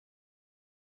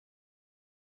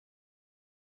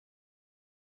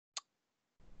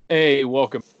Hey,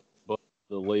 welcome to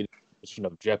the latest edition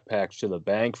of JetPacks to the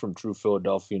Bank from True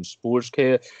Philadelphian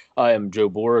Sportscast. I am Joe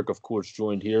Boric, of course,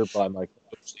 joined here by my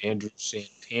co-host Andrew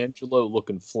Santangelo,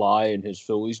 looking fly in his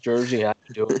Phillies jersey. How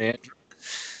you doing, Andrew?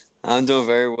 I'm doing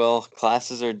very well.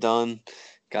 Classes are done.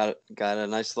 Got a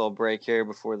nice little break here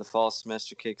before the fall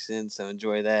semester kicks in, so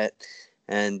enjoy that.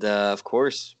 And of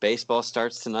course, baseball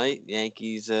starts tonight.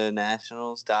 Yankees,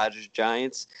 Nationals, Dodgers,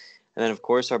 Giants, and then of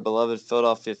course our beloved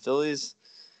Philadelphia Phillies.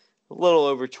 A little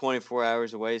over 24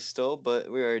 hours away still,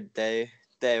 but we are a day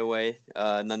away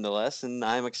nonetheless. And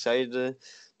I'm excited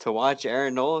to watch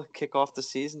Aaron Nola kick off the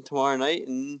season tomorrow night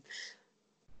and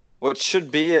what should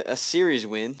be a series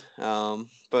win.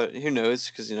 But who knows?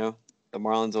 Because the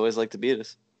Marlins always like to beat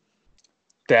us.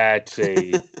 That's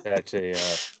a that's a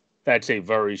that's a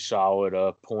very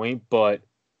solid point, but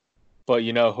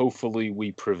hopefully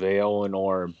we prevail and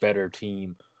our better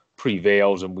team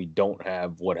prevails and we don't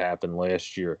have what happened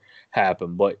last year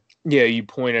happen. But yeah, you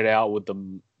pointed out with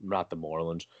not the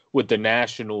Marlins, with the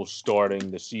Nationals starting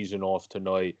the season off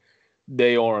tonight,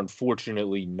 they are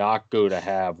unfortunately not going to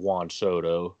have Juan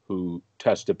Soto, who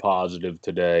tested positive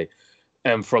today.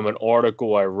 And from an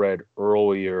article I read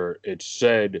earlier, it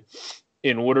said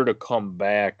in order to come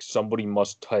back, somebody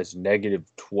must test negative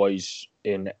twice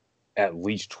in at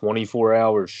least 24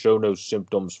 hours, show no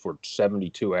symptoms for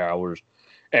 72 hours,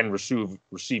 and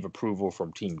receive approval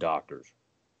from team doctors.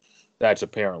 That's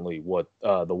apparently what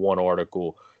the one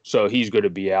article. So he's going to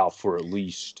be out for at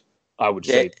least, I would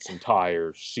Yeah, say, this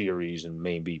entire series and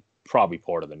maybe probably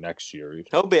part of the next series.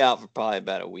 he'll be out for probably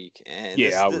about a week, and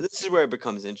Yeah, this is where it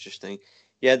becomes interesting.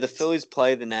 Yeah, the Phillies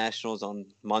play the Nationals on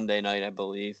Monday night, I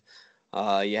believe.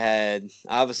 You had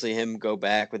obviously him go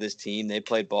back with his team. They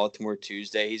played Baltimore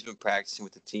Tuesday. He's been practicing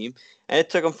with the team, and it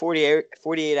took him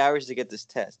 48 hours to get this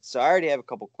test. So I already have a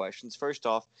couple questions. First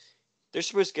off, they're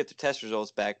supposed to get their test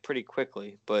results back pretty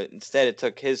quickly, but instead it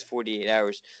took his 48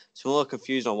 hours. So I'm a little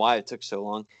confused on why it took so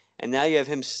long. And now you have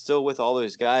him still with all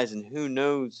those guys, and who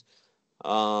knows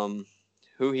um,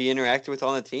 who he interacted with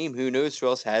on the team. Who knows who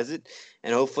else has it?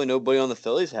 And hopefully nobody on the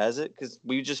Phillies has it because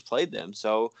we just played them.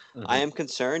 So I mhm. am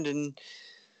concerned, and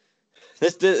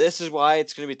this is why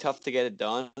it's going to be tough to get it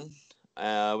done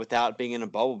without being in a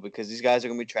bubble because these guys are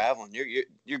going to be traveling.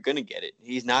 You're going to get it.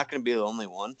 He's not going to be the only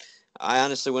one. I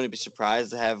honestly wouldn't be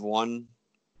surprised to have one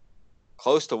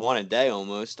close to one a day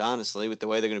almost, honestly, with the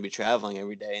way they're going to be traveling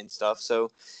every day and stuff. So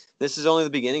this is only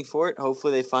the beginning for it.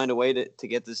 Hopefully they find a way to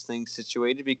get this thing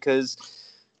situated because,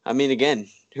 I mean, again,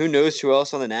 who knows who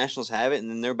else on the Nationals have it, and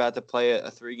then they're about to play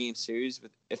a 3-game series,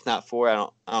 with, if not 4. I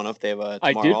don't know if they have I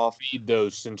tomorrow did off, read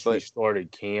those since we but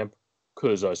started camp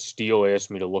because Steele asked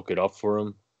me to look it up for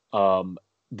him.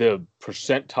 The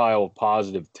percentile of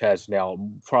positive tests now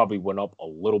probably went up a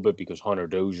little bit because Hunter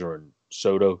Dozier and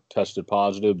Soto tested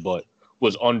positive, but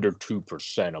was under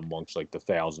 2% amongst like the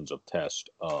thousands of tests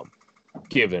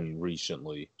given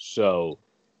recently. So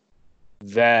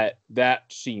that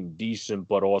seemed decent,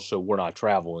 but also we're not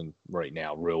traveling right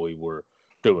now. Really, we're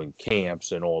doing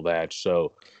camps and all that.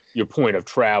 So your point of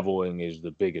traveling is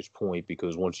the biggest point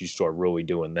because once you start really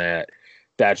doing that,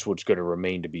 that's what's going to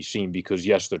remain to be seen. Because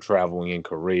yes, they're traveling in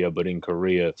Korea, but in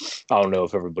Korea, I don't know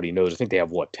if everybody knows. I think they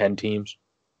have 10 teams.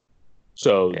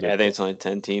 So yeah, I think it's only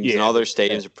 10 teams, and yeah, all their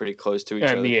stadiums are pretty close to each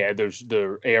and other. yeah, there's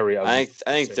the area. I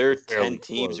think their They're 10 fairly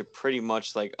teams close. are pretty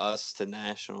much like us to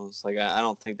Nationals. Like I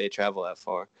don't think they travel that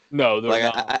far. No, they're Like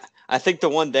not. I think the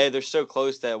one day they're so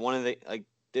close that one of the like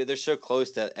they're so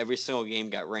close that every single game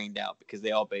got rained out because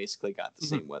they all basically got the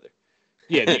same weather.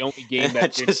 Yeah, the only game And that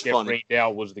that's didn't just get funny. rained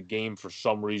out was the game for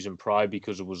some reason, probably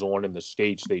because it was on in the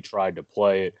States. They tried to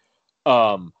play it.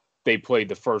 Um, they played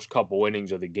the first couple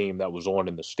innings of the game that was on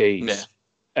in the Yeah. States,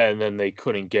 and then they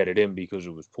couldn't get it in because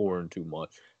it was pouring too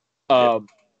much. Yep. Um,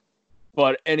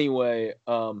 but anyway,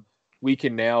 we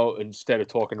can now, instead of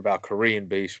talking about Korean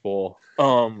baseball,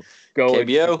 go into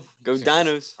KBO, go since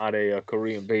this is Dinos. not a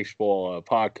Korean baseball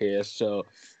podcast. So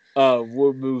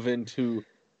we'll move into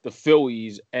the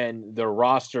Phillies and their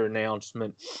roster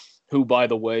announcement. Who, by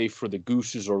the way, for the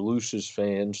Gooses or Looses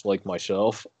fans like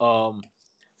myself,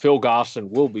 Phil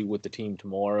Gosselin will be with the team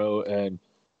tomorrow, and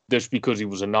just because he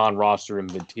was a non-roster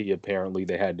invitee, apparently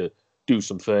they had to do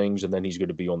some things, and then he's going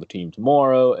to be on the team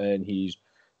tomorrow, and he's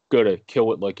going to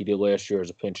kill it like he did last year as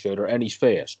a pinch hitter, and he's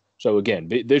fast. So again,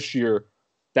 this year,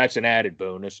 that's an added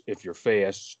bonus if you're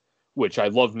fast, which I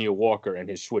love Neil Walker and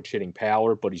his switch hitting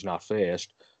power, but he's not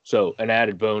fast. So an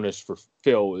added bonus for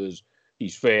Phil is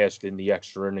he's fast in the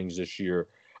extra innings this year.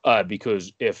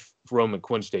 Because if Roman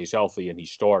Quinn stays healthy and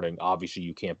he's starting, obviously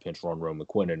you can't pinch run Roman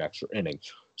Quinn in extra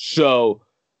innings. So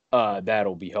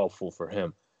that'll be helpful for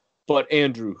him. But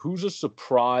Andrew, who's a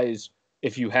surprise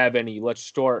if you have any? Let's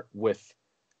start with,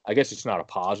 I guess it's not a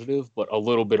positive, but a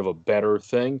little bit of a better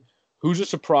thing. Who's a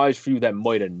surprise for you that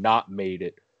might have not made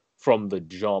it from the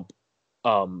jump,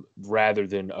 rather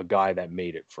than a guy that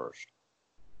made it first?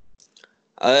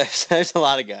 There's a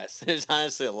lot of guys. There's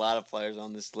honestly a lot of players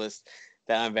on this list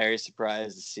that I'm very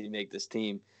surprised to see make this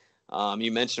team.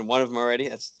 You mentioned one of them already.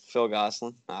 That's Phil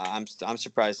Gosselin. I'm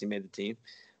surprised he made the team.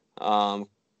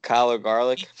 Kyler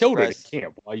Garlick. He killed it in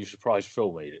camp. Why are you surprised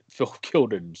Phil made it? Phil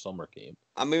killed it in summer camp.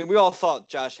 I mean, we all thought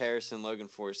Josh Harrison, Logan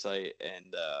Forsythe,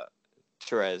 and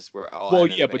Therese were all. Well,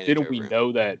 yeah, but didn't we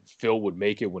know that Phil would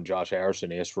make it when Josh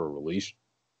Harrison asked for a release?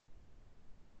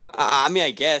 I mean,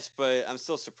 I guess, but I'm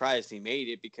still surprised he made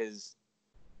it because,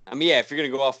 I mean, yeah, if you're going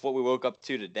to go off what we woke up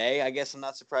to today, I guess I'm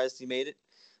not surprised he made it.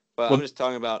 But I'm just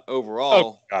talking about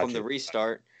overall from the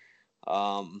restart.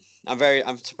 I'm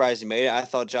surprised he made it. I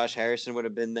thought Josh Harrison would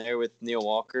have been there with Neil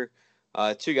Walker.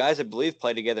 Two guys, I believe,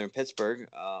 played together in Pittsburgh.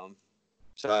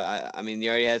 So, I mean, you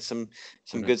already had some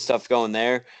good stuff going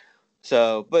there.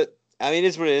 So, but, I mean,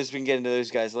 it's what it is. We can get into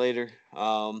those guys later.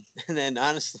 And then,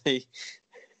 honestly,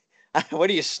 where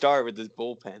do you start with this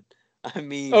bullpen? I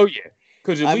mean, oh yeah,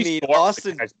 because at least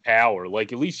Austin has power.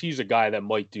 Like at least he's a guy that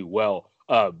might do well.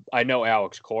 I know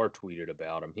Alex Carr tweeted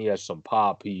about him. He has some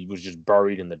pop. He was just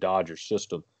buried in the Dodgers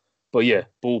system. But yeah,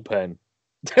 bullpen.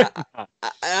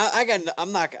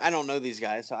 I don't know these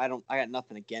guys, so I got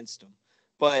nothing against them.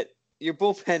 But your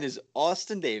bullpen is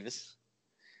Austin Davis.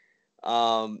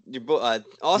 Austin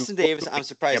Davis, I'm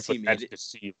surprised he made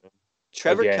it.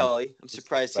 Trevor Kelly, I'm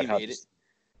surprised he made it.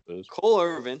 Cole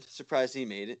Irvin, surprised he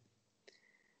made it.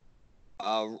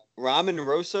 Ramin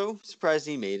Rosso, surprised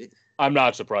he made it. I'm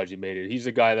not surprised he made it. He's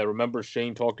a guy that, remember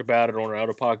Shane talked about it on our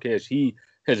other podcast. He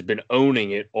has been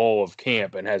owning it all of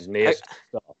camp and has nasty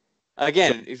stuff.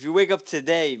 Again, if you wake up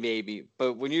today, maybe.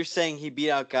 But when you're saying he beat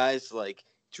out guys like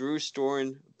Drew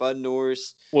Storen, Bud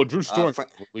Norris. Well, Drew Storen was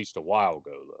released a while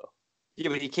ago, though. Yeah,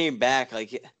 but he came back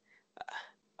like.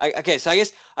 Okay, so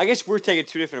I guess we're taking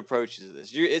two different approaches to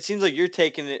this. It seems like you're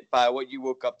taking it by what you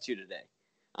woke up to today.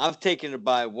 I've taken it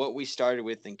by what we started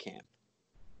with in camp.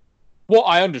 Well,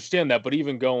 I understand that, but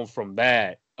even going from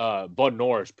that, Bud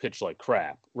Norris pitched like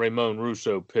crap. Ramon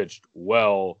Russo pitched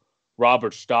well.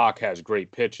 Robert Stock has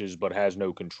great pitches, but has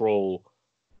no control.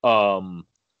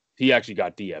 He actually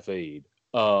got DFA'd.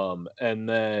 And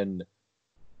then,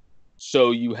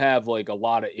 so you have like a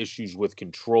lot of issues with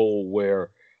control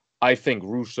where I think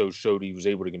Russo showed he was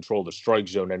able to control the strike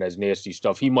zone and has nasty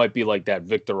stuff. He might be like that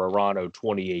Victor Arano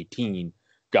 2018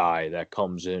 guy that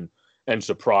comes in and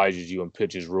surprises you and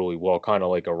pitches really well, kind of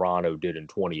like Arano did in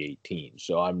 2018.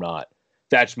 So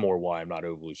that's more why I'm not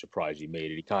overly surprised he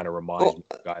made it. He kind of reminds me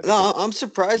of a guy. No, I'm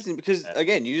surprised because,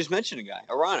 again, you just mentioned a guy,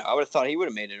 Arano. I would have thought he would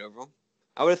have made it over him.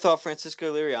 I would have thought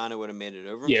Francisco Liriano would have made it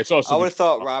over him. Yeah, it's also I would have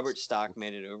thought Robert Stock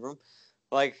made it over him.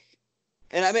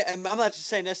 And I mean, I'm not just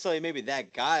saying necessarily maybe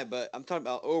that guy, but I'm talking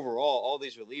about overall all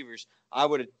these relievers. I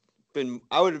would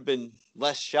have been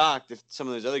less shocked if some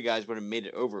of those other guys would have made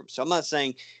it over him. So I'm not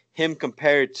saying him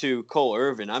compared to Cole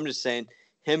Irvin. I'm just saying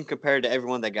him compared to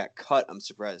everyone that got cut. I'm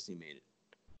surprised he made it.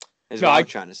 Is what I'm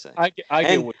trying to say.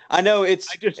 I know it's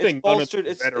bolstered.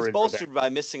 It's bolstered by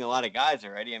missing a lot of guys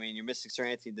already. I mean, you're missing Sir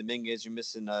Anthony Dominguez. You're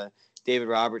missing David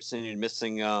Robertson. You're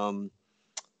missing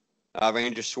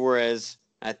Ranger Suarez.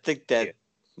 I think that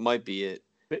might be it.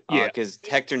 Because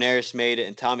Hector Neris made it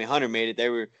and Tommy Hunter made it.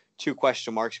 There were two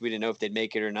question marks. We didn't know if they'd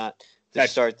make it or not to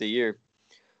start the year.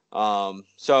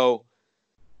 So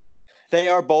they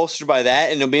are bolstered by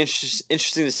that, and it'll be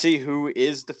interesting to see who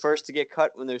is the first to get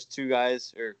cut when those two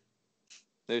guys or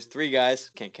those three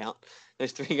guys can't count.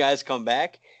 Those three guys come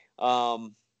back. I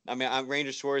mean,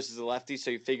 Ranger Suarez is a lefty,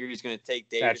 so you figure he's going to take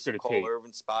Davis and Cole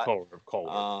Irvin's spot.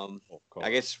 I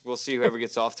guess we'll see whoever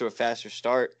gets off to a faster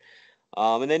start.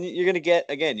 And then you're going to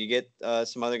get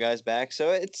some other guys back.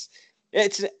 So it's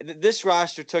this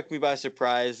roster took me by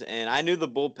surprise, and I knew the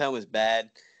bullpen was bad,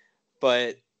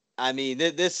 but I mean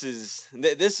this is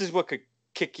what could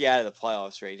kick you out of the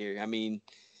playoffs right here. I mean,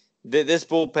 this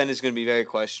bullpen is going to be very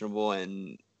questionable,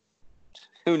 and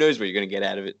who knows what you're going to get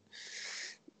out of it.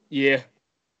 Yeah,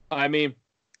 I mean,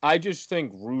 I just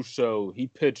think Russo, he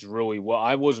pitched really well.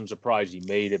 I wasn't surprised he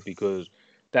made it because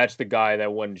that's the guy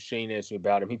that when Shane asked me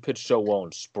about him, he pitched so well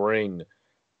in spring.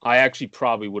 I actually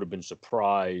probably would have been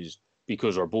surprised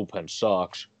because our bullpen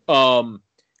sucks.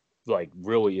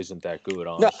 Really isn't that good,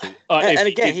 honestly. No, and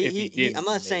again, I'm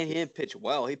not saying he didn't pitch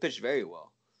well. He pitched very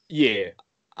well. Yeah.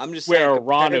 I'm just saying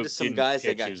compared to some guys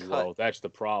that got cut. Well, that's the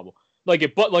problem.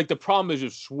 The problem is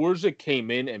if Swarza came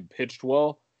in and pitched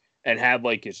well, and had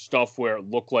like his stuff where it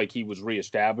looked like he was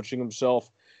reestablishing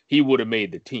himself, he would have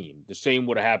made the team. The same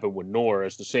would have happened with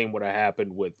Norris. The same would have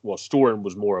happened with, well, Storen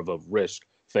was more of a risk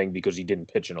thing because he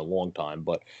didn't pitch in a long time,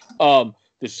 but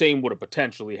the same would have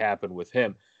potentially happened with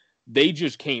him. They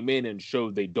just came in and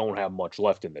showed they don't have much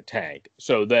left in the tank.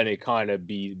 So then it kind of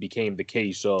became the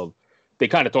case of, they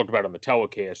kind of talked about on the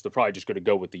telecast, they're probably just going to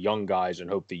go with the young guys and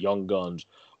hope the young guns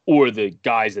or the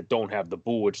guys that don't have the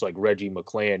bullets like Reggie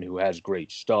McClan, who has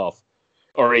great stuff,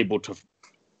 are able to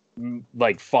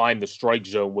like find the strike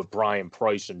zone with Brian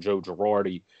Price and Joe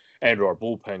Girardi and our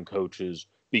bullpen coaches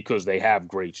because they have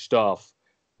great stuff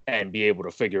and be able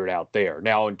to figure it out there.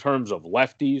 Now, in terms of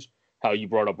lefties, how you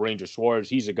brought up Ranger Suarez,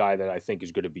 he's a guy that I think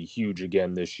is going to be huge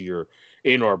again this year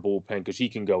in our bullpen because he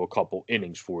can go a couple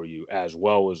innings for you as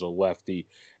well as a lefty.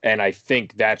 And I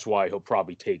think that's why he'll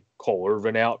probably take Cole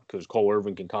Irvin out because Cole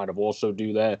Irvin can kind of also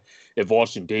do that. If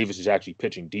Austin Davis is actually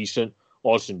pitching decent,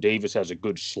 Austin Davis has a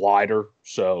good slider.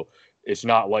 So it's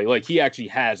not like he actually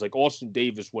has, like Austin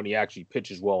Davis, when he actually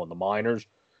pitches well in the minors,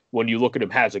 when you look at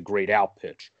him, has a great out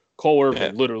pitch. Cole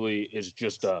Irvin literally is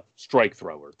just a strike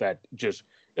thrower that just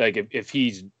 – like if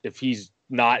he's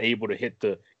not able to hit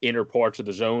the inner parts of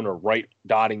the zone or right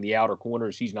dotting the outer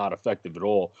corners, he's not effective at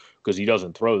all because he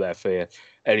doesn't throw that fast,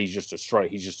 and he's just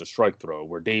a strike thrower.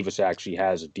 Where Davis actually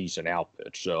has a decent out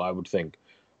pitch, so I would think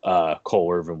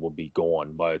Cole Irvin will be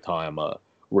gone by the time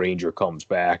Ranger comes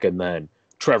back, and then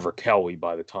Trevor Kelly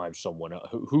by the time someone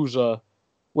who's our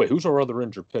other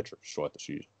injured pitcher start the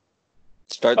season?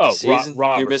 Start the season.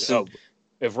 You're missing.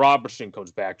 If Robertson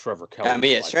comes back, Trevor Kelly. I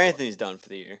mean, Anthony's done for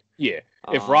the year. Yeah.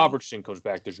 If Robertson comes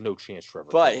back, there's no chance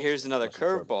Trevor But Kelly. Here's another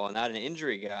curveball, not an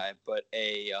injury guy, but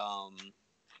a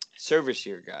service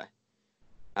year guy.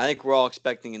 I think we're all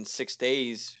expecting in 6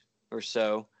 days or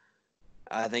so,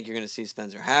 I think you're going to see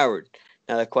Spencer Howard.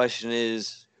 Now, the question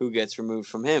is, who gets removed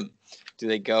from him? Do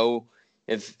they go,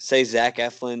 if, say, Zach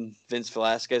Eflin, Vince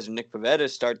Velasquez, or Nick Pivetta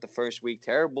start the first week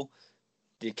terrible,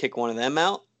 do you kick one of them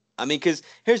out? I mean, because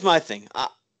here's my thing.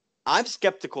 I'm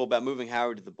skeptical about moving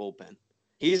Howard to the bullpen.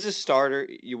 He's a starter.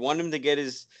 You want him to get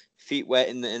his feet wet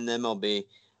in the MLB.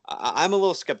 I'm a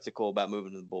little skeptical about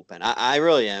moving to the bullpen. I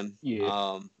really am.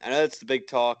 Yeah. I know that's the big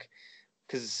talk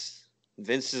because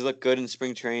Vince has looked good in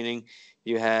spring training.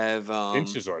 You have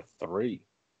Vince's are 3.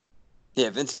 Yeah,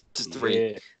 Vince is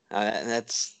 3. Yeah.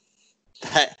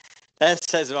 That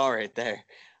says it all right there.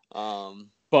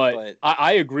 But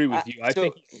I agree with you. I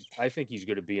think he's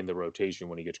going to be in the rotation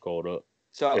when he gets called up.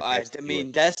 So I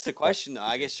mean, that's the question.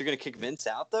 I guess you're going to kick Vince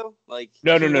out though. Like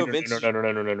no. I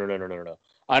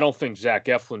don't think Zach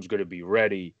Eflin's going to be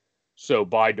ready. So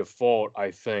by default,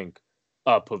 I think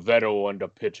Pivetta will end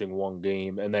up pitching one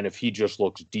game, and then if he just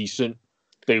looks decent,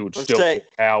 they would still pick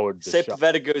Howard. Say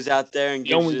Pivetta goes out there and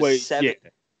gives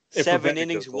seven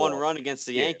innings, 1 run against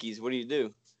the Yankees. What do you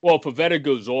do? Well, if Pivetta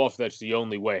goes off, that's the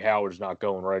only way Howard's not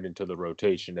going right into the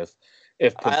rotation.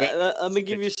 If Pivetta, let me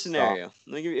give you a scenario.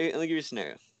 Let me give you a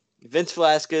scenario. Vince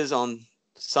Velasquez on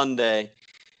Sunday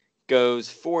goes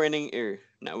 4 innings.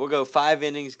 We'll go 5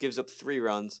 innings, gives up 3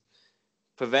 runs.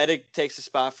 Pivetta takes a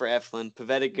spot for Eflin.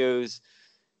 Pivetta goes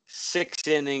 6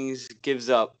 innings, gives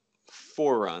up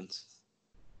 4 runs.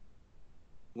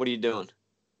 What are you doing?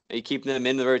 Are you keeping them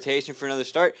in the rotation for another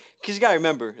start? Because you got to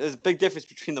remember, there's a big difference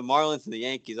between the Marlins and the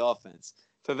Yankees offense.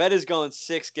 Pavetta's going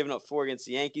 6, giving up 4 against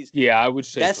the Yankees. Yeah, I would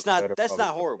say that's not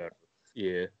horrible. Better.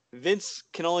 Yeah. Vince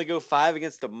can only go 5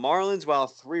 against the Marlins, while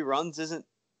 3 runs isn't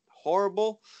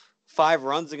horrible. 5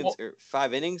 runs against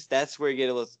 5 innings, that's where you get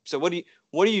a little. So what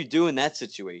do you do in that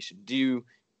situation?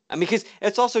 Because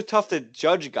it's also tough to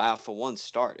judge a guy off of 1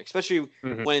 start, especially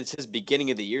when it's his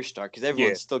beginning of the year start, because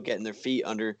everyone's still getting their feet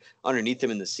underneath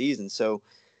him in the season. So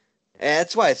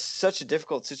that's why it's such a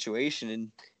difficult situation.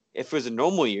 And if it was a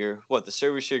normal year, the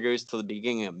service year goes till the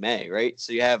beginning of May, right?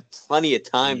 So you have plenty of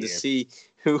time to see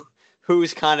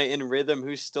who's kind of in rhythm,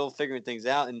 who's still figuring things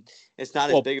out, and it's not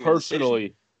as big of a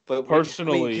decision. But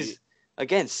personally,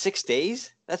 again, 6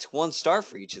 days, that's 1 start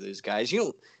for each of those guys.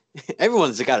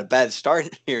 Everyone's got a bad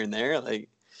start here and there. Like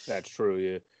that's true,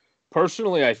 yeah.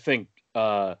 Personally, I think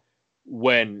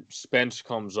when Spence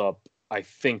comes up, I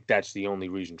think that's the only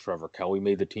reason Trevor Kelly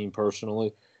made the team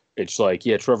personally. It's like,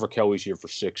 Trevor Kelly's here for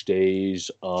 6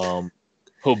 days.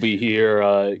 He'll be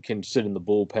here, can sit in the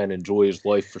bullpen, enjoy his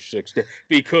life for 6 days.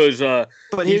 Because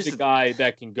he's a guy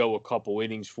that can go a couple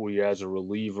innings for you as a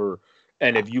reliever.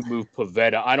 And if you move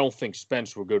Pivetta, I don't think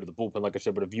Spence will go to the bullpen, like I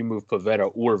said, but if you move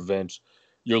Pivetta or Vince,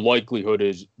 your likelihood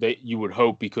is that you would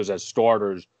hope, because as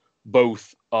starters,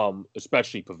 both,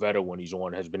 especially Pivetta when he's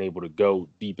on, has been able to go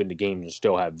deep into games and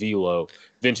still have velo.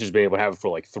 Vince has been able to have it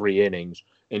for like 3 innings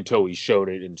until he showed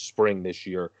it in spring this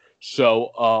year.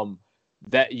 So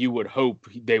that you would hope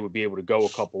they would be able to go a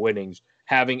couple innings.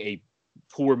 Having a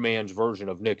poor man's version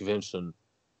of Nick Vincent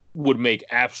would make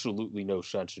absolutely no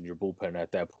sense in your bullpen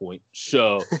at that point.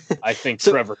 So I think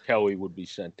Trevor Kelly would be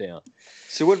sent down.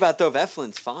 So what about though if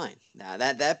Eflin's fine? Now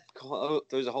that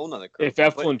there's a whole nother curve. If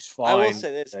Eflin's fine, I will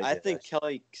say this: I think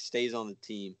Kelly stays on the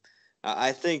team.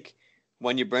 I think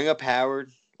when you bring up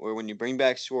Howard or when you bring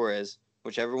back Suarez,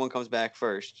 whichever one comes back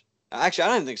first. Actually, I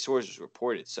don't even think Suarez was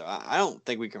reported, so I don't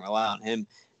think we can rely on him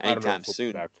anytime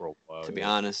soon. Back for a while, to be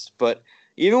honest, but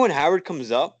even when Howard comes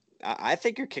up, I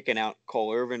think you're kicking out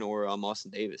Cole Irvin or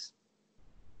Austin Davis.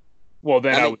 Well,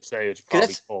 then I would say it's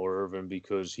probably Cole Irvin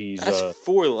because that's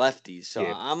 4 lefties. So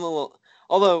yeah. I'm a little.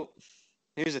 Although,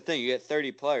 here's the thing: you get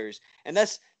 30 players, and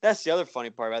that's the other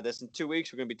funny part about this. In 2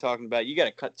 weeks, we're going to be talking about you got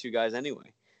to cut 2 guys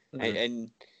anyway, and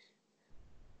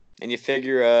you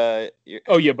figure.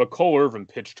 But Cole Irvin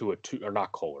pitched to a 2, or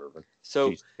not Cole Irvin. So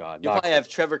you probably have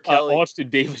Trevor Kelly. Austin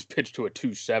Davis pitched to a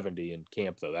 270 in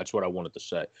camp, though. That's what I wanted to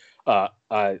say.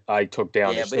 I took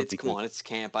down. Yeah, but come on, it's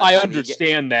camp. I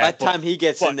understand that. By the time he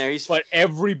gets in there, he's. But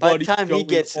everybody. By the time he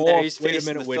gets in there, he's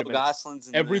facing the Phil Goslings.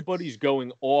 Everybody's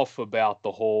going off about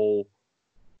the whole.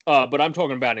 But I'm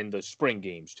talking about in the spring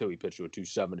games too. He pitched to a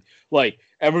 270. Like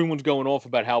everyone's going off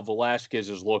about how Velasquez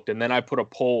has looked, and then I put a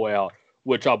poll out.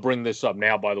 Which I'll bring this up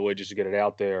now, by the way, just to get it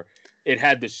out there. It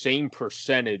had the same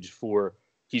percentage for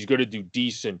he's going to do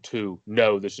decent to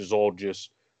no, this is all just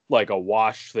like a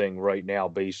wash thing right now,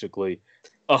 basically.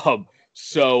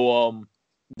 So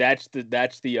that's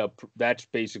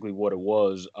basically what it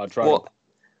was. I'll try.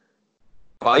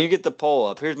 While you get the poll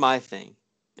up, here's my thing,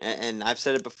 and I've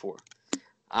said it before.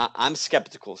 I'm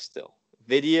skeptical still.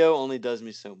 Video only does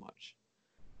me so much.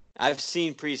 I've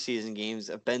seen preseason games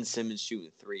of Ben Simmons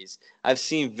shooting threes. I've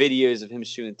seen videos of him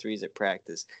shooting threes at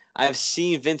practice. I've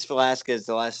seen Vince Velasquez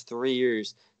the last 3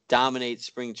 years dominate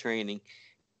spring training,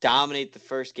 dominate the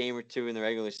first game or two in the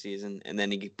regular season, and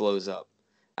then he blows up.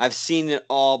 I've seen it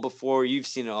all before. You've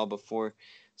seen it all before.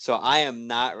 So I am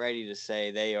not ready to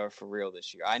say they are for real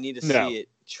this year. I need to see it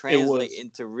translate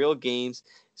into real games.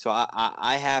 So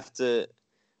I have to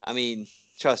 – I mean,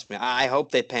 trust me, I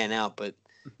hope they pan out, but –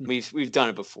 We've done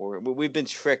it before. We've been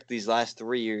tricked these last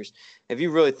 3 years. If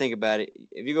you really think about it,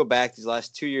 if you go back these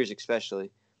last 2 years especially,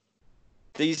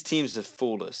 these teams have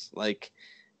fooled us. Like,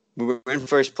 we were in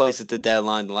first place at the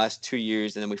deadline the last 2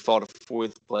 years, and then we fall to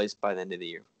 4th place by the end of the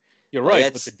year. You're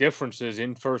right, but the difference is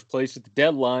in first place at the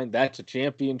deadline, that's a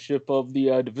championship of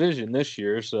the division this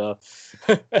year. So,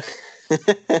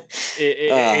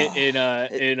 in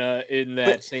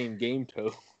that same game,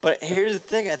 too. But here's the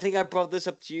thing. I think I brought this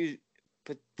up to you.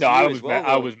 No,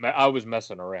 I was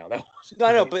messing around.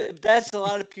 No, but that's a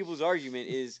lot of people's argument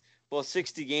is, well,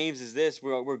 60 games is this.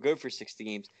 We're good for 60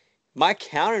 games. My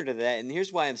counter to that, and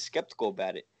here's why I'm skeptical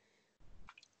about it.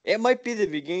 It might be the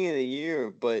beginning of the year,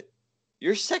 but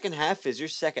your second half is your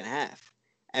second half.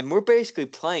 And we're basically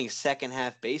playing second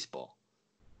half baseball.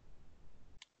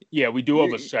 Yeah, we do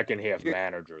have a second half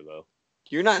manager, though.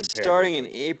 You're not starting in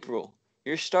April.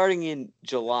 You're starting in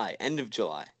July, end of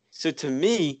July. So to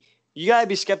me, you got to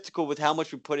be skeptical with how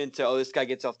much we put into, this guy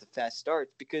gets off the fast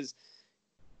starts, because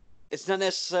it's not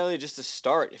necessarily just a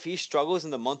start. If he struggles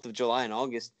in the month of July and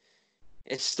August,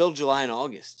 it's still July and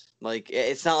August. Like,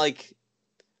 it's not like,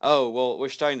 we're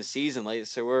starting the season late,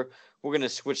 so we're going to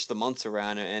switch the months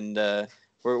around and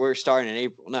we're starting in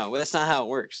April. No, that's not how it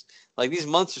works. Like, these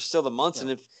months are still the months,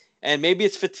 yeah. And maybe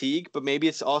it's fatigue, but maybe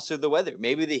it's also the weather.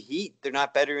 Maybe the heat, they're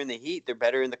not better in the heat, they're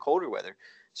better in the colder weather.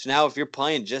 So now if you're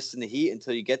playing just in the heat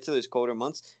until you get to those colder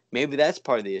months, maybe that's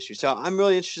part of the issue. So I'm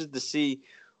really interested to see.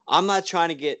 I'm not trying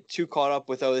to get too caught up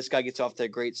with, this guy gets off to a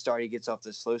great start, he gets off to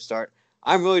a slow start.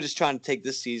 I'm really just trying to take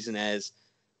this season as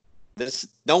this.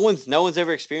 No one's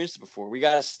ever experienced it before. We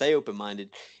got to stay open-minded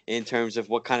in terms of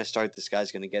what kind of start this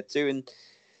guy's going to get to. And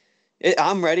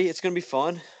I'm ready. It's going to be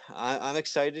fun. I'm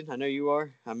excited. I know you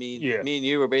are. I mean, Me and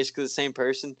you are basically the same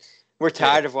person. We're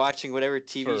tired of watching whatever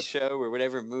TV show or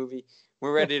whatever movie.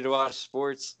 We're ready to watch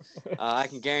sports. I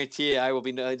can guarantee you I will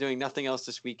be doing nothing else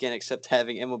this weekend except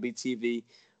having MLB TV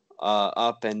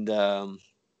up. And I'll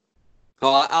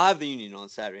have the Union on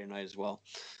Saturday night as well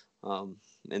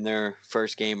in their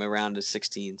first game around the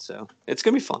 16. So it's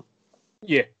going to be fun.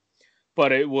 Yeah.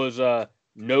 But it was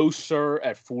no, sir,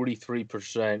 at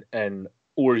 43%,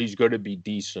 or he's going to be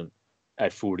decent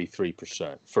at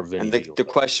 43% for Vinny. And the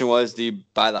question was, do you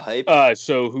buy the hype?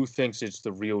 So who thinks it's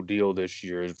the real deal this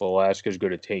year? Is Velasquez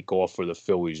going to take off for the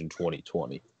Phillies in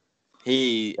 2020?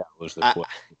 That was the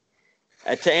question.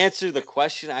 To answer the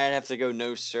question, I'd have to go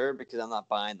no, sir, because I'm not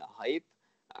buying the hype.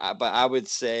 But I would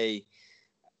say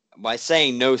by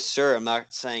saying no, sir, I'm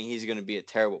not saying he's going to be a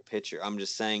terrible pitcher. I'm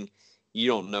just saying you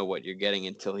don't know what you're getting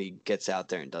until he gets out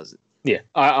there and does it. Yeah,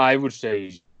 I would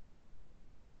say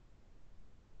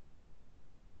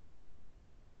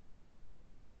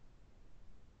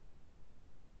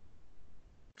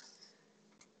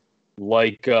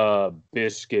like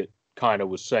Biscuit kind of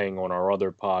was saying on our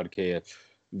other podcast,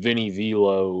 Vinny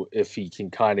Velo, if he can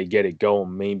kind of get it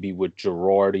going, maybe with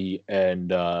Girardi and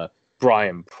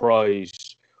Brian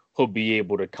Price, he'll be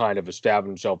able to kind of establish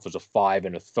himself as a 5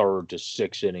 1/3 to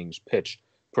 6 innings pitched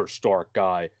per start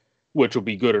guy, which will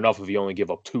be good enough if you only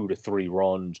give up 2 to 3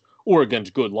 runs, or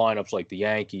against good lineups like the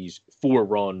Yankees, 4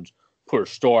 runs per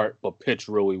start, but pitch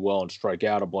really well and strike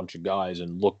out a bunch of guys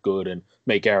and look good and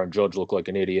make Aaron Judge look like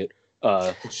an idiot.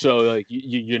 So like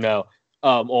you know,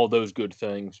 all those good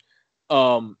things,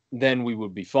 then we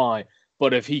would be fine.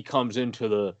 But if he comes into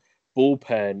the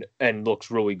bullpen and looks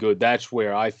really good, that's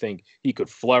where I think he could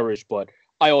flourish. But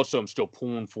I also am still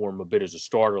pulling for him a bit as a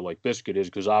starter, like Biscuit is,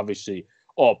 because obviously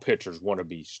all pitchers want to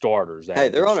be starters. Hey,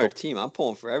 they're on our team. I'm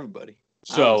pulling for everybody.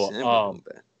 So,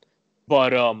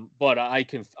 but I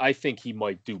think he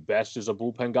might do best as a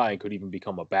bullpen guy and could even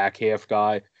become a back half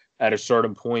guy at a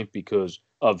certain point because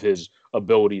of his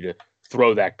ability to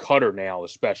throw that cutter now,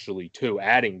 especially too.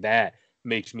 Adding that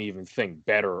makes me even think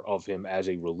better of him as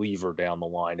a reliever down the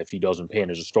line if he doesn't pan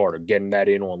as a starter. Getting that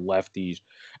in on lefties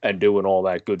and doing all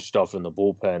that good stuff in the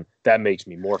bullpen, that makes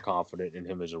me more confident in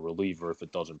him as a reliever if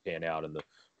it doesn't pan out in the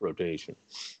rotation.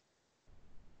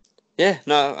 Yeah,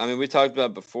 no, I mean, we talked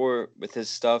about before with his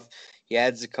stuff. He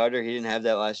adds the cutter. He didn't have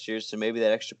that last year, so maybe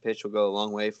that extra pitch will go a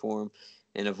long way for him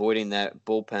in avoiding that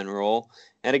bullpen role.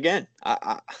 And again,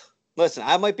 listen,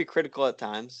 I might be critical at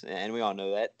times, and we all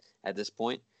know that at this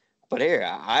point. But here,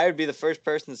 I would be the first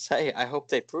person to say I hope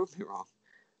they prove me wrong.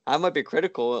 I might be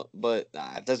critical, but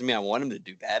it doesn't mean I want him to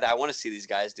do bad. I want to see these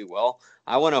guys do well.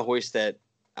 I want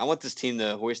this team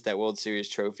to hoist that World Series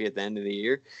trophy at the end of the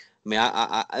year. I mean,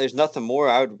 I there's nothing more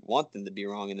I would want them to be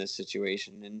wrong in this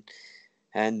situation.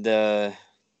 And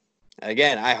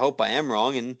again, I hope I am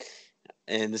wrong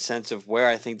in the sense of where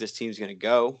I think this team's going to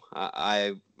go.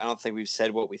 I don't think we've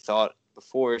said what we thought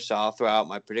before, so I'll throw out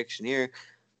my prediction here.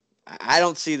 I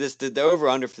don't see this. The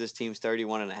over-under for this team is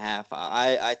 31.5.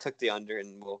 I took the under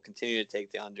and will continue to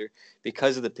take the under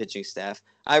because of the pitching staff.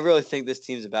 I really think this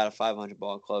team's about a 500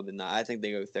 ball club, and I think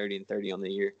they go 30-30 on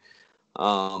the year.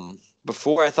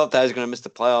 Before I thought that I was going to miss the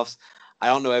playoffs. I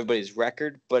don't know everybody's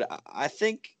record, but I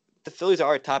think the Phillies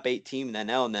are a top 8 team in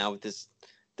the NL now with this.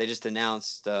 They just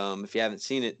announced, if you haven't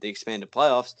seen it, the expanded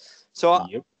playoffs. So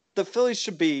the Phillies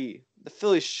should be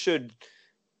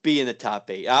in the top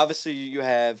 8. Obviously, you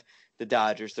have the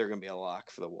Dodgers. They're going to be a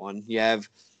lock for the 1. You'll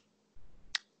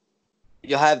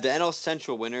have the NL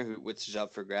Central winner, which is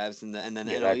up for grabs, and then the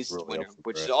NL East winner,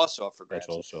 which is also up for grabs.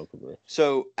 That's also up for grabs.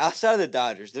 So outside of the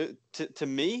Dodgers, to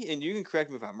me, and you can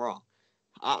correct me if I'm wrong,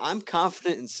 I'm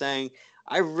confident in saying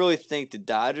I really think the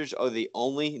Dodgers are the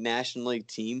only National League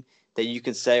team that you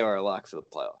can say are a lock for the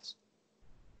playoffs.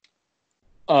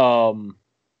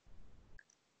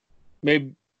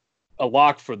 Maybe a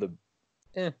lock for the.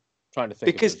 Trying to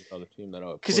think because if there's another team that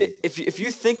because if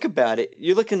you think about it,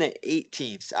 you're looking at 8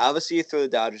 teams. Obviously, you throw the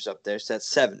Dodgers up there, so that's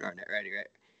 7 right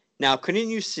now. Couldn't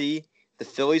you see the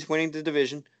Phillies winning the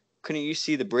division? Couldn't you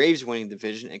see the Braves winning the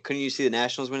division? And couldn't you see the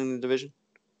Nationals winning the division?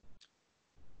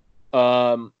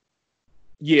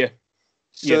 Yeah.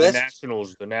 So the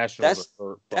Nationals.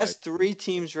 That's 3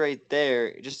 teams right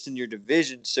there, just in your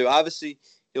division. So obviously,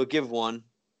 you'll give one,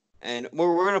 and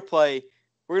we're gonna play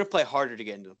harder to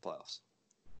get into the playoffs.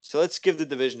 So let's give the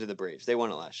division to the Braves. They won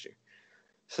it last year.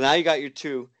 So now you got your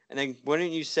 2. And then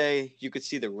wouldn't you say you could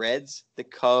see the Reds, the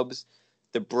Cubs,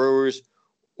 the Brewers,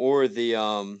 or the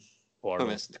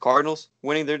Cardinals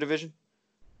winning their division?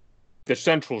 The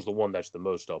Central's the one that's the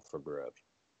most up for grabs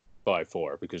by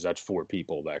far because that's 4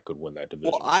 people that could win that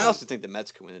division. Well, I also think the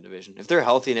Mets could win the division if they're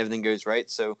healthy and everything goes right.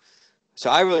 So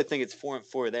I really think it's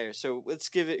 4-4 there. So let's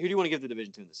give it. Who do you want to give the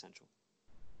division to in the Central?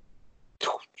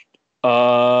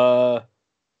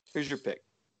 Who's your pick?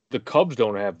 The Cubs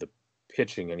don't have the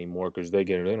pitching anymore because they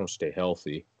don't stay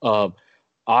healthy.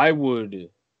 I would.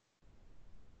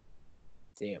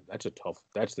 Damn,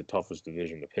 that's the toughest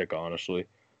division to pick, honestly.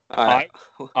 Right.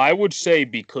 I would say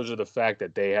because of the fact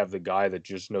that they have the guy that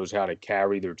just knows how to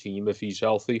carry their team if he's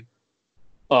healthy.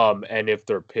 And if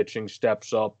their pitching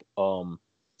steps up,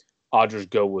 I'll just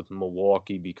go with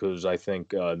Milwaukee because I think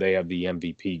they have the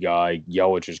MVP guy.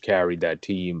 Yelich has carried that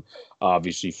team,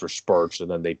 obviously, for spurts, and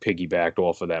then they piggybacked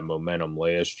off of that momentum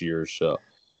last year. So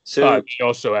they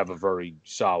also have a very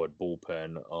solid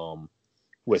bullpen.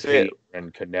 with So, yeah. Hader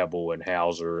and Knebel and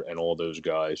Hauser and all those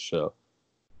guys. So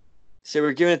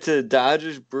we're giving it to the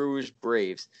Dodgers, Brewers,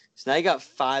 Braves. So now you got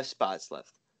 5 spots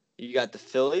left. You got the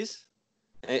Phillies,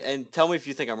 and tell me if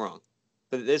you think I'm wrong.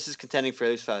 But this is contending for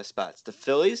those 5 spots. The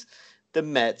Phillies, the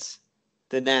Mets,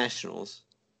 the Nationals,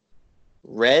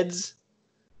 Reds,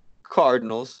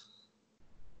 Cardinals,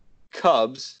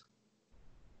 Cubs.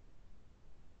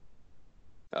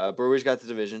 Brewers got the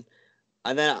division.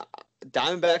 And then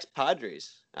Diamondbacks,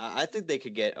 Padres. I think they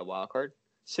could get a wild card.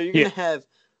 So you're going to have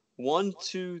 1,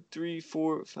 2, 3,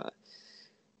 4, 5.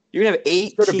 You're going to have 8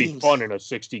 it's going to teams. be fun in a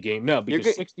 60 game. No,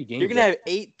 because 60 games. You're going to have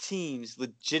 8 teams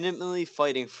legitimately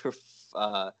fighting for.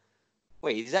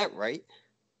 Wait, is that right?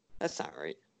 That's not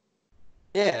right.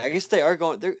 Yeah, I guess they are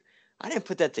going. I didn't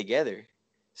put that together.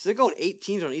 So they're going 8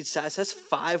 teams on each side. So that's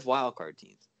 5 wild card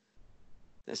teams.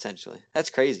 Essentially, that's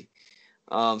crazy.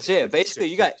 So yeah, basically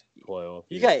you got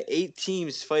 8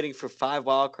 teams fighting for 5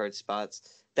 wild card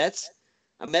spots. That's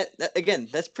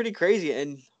pretty crazy.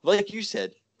 And like you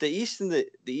said, the East and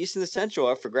the Central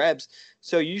are for grabs.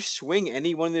 So you swing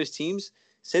any one of those teams.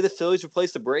 Say the Phillies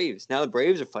replace the Braves. Now the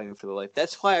Braves are fighting for the life.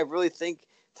 That's why I really think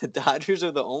the Dodgers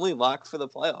are the only lock for the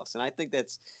playoffs. And I think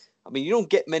you don't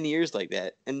get many years like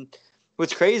that. And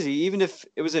what's crazy, even if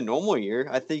it was a normal year,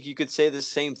 I think you could say the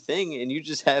same thing, and you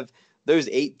just have those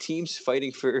 8 teams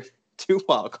fighting for 2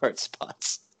 wild card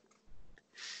spots.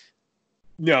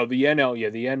 No, the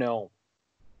NL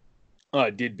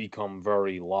did become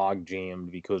very log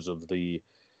jammed because of the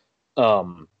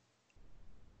talent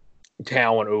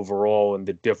overall, and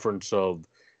the difference of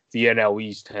the NL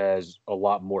East has a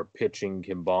lot more pitching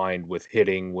combined with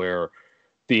hitting, where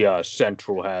the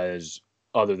Central has,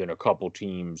 other than a couple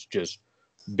teams, just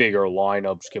bigger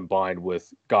lineups combined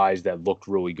with guys that looked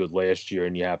really good last year,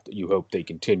 and you hope they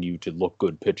continue to look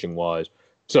good pitching wise.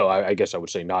 So I guess I would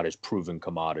say not as proven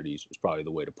commodities is probably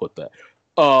the way to put that.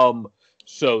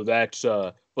 So that's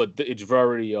but it's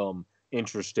very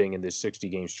interesting in this 60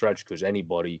 game stretch because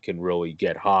anybody can really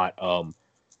get hot.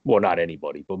 Well, not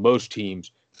anybody, but most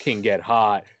teams can get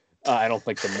hot. I don't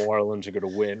think the Marlins are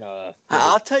going to win.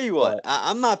 I'll tell you what.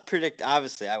 I'm not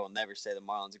obviously, I will never say the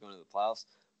Marlins are going to the playoffs,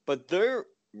 but their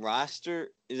roster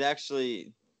is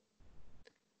actually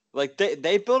like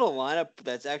they built a lineup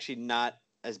that's actually not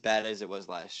as bad as it was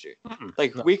last year.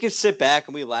 We can sit back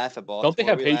and we laugh at Baltimore. Don't they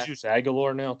have Jesus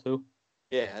Aguilar now too?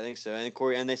 Yeah, I think so.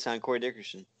 And they signed Corey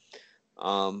Dickerson.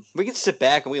 We can sit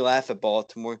back and we laugh at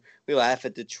Baltimore. We laugh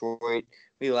at Detroit.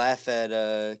 We laugh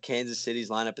at Kansas City's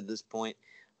lineup at this point.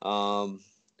 But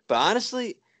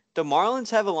honestly, the Marlins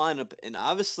have a lineup, and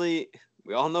obviously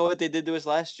we all know what they did to us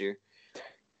last year.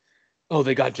 Oh,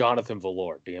 they got Jonathan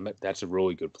Villar. Damn it, that's a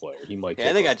really good player. He might.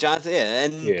 Yeah, they got Jonathan.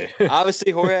 Yeah, and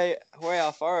obviously Jorge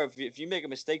Alfaro. If you make a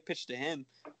mistake pitch to him,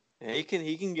 he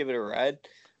can give it a ride.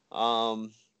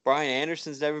 Brian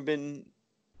Anderson's never been.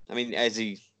 I mean, is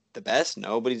he the best?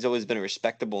 No, but he's always been a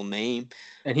respectable name.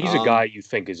 And he's a guy you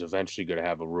think is eventually going to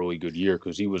have a really good year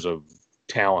because he was a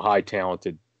high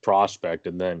talented prospect,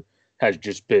 and then has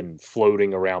just been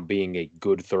floating around being a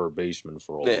good third baseman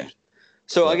for all these.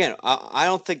 So again, I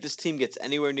don't think this team gets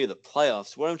anywhere near the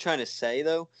playoffs. What I'm trying to say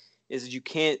though is that you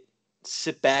can't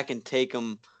sit back and take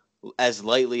them as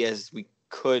lightly as we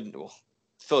could. Well,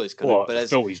 Phillies could have, but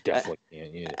Phillies definitely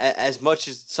can. Yeah. As much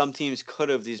as some teams could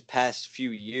have these past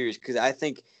few years, because I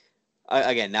think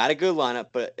again, not a good lineup,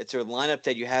 but it's a lineup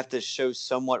that you have to show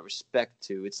somewhat respect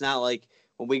to. It's not like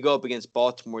when we go up against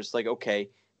Baltimore, it's like, okay,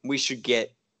 we should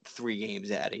get 3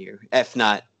 games out of here, if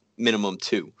not minimum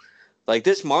 2. Like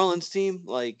this Marlins team,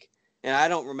 and I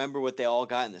don't remember what they all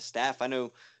got in the staff. I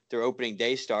know their opening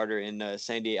day starter in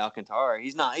Sandy Alcantara.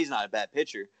 He's not a bad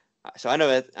pitcher. So I know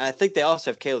that. I think they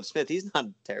also have Caleb Smith. He's not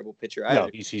a terrible pitcher either. No,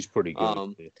 he's pretty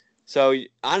good. So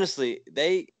honestly,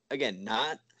 they again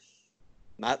not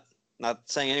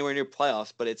saying anywhere near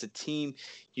playoffs, but it's a team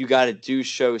you got to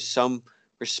show some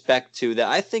respect to that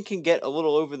I think can get a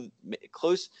little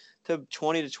close to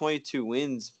 20 to 22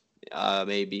 wins.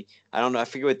 Maybe. I don't know. I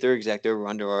forget what their exact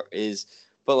over-under is.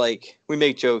 But, we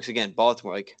make jokes. Again,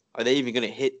 Baltimore, are they even going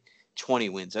to hit 20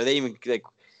 wins? Are they even,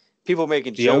 people are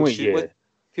making jokes.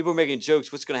 People are making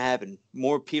jokes. What's going to happen?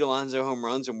 More Pete Alonso home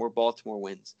runs or more Baltimore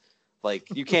wins?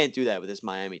 You can't do that with this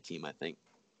Miami team, I think.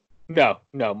 No.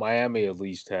 Miami at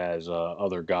least has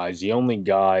other guys. The only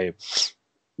guy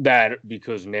that,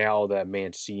 because now that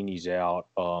Mancini's out,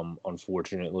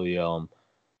 unfortunately,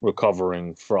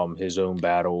 recovering from his own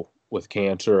battle with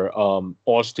cancer.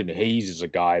 Austin Hayes is a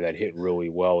guy that hit really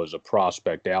well as a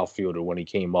prospect outfielder when he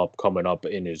coming up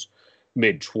in his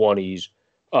mid-20s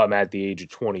at the age of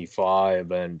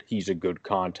 25, and he's a good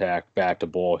contact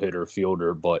bat-to-ball hitter,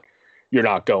 fielder, but you're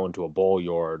not going to a ball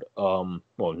yard. Well,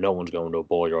 no one's going to a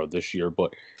ball yard this year,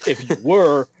 but if you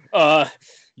were,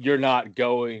 you're not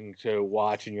going to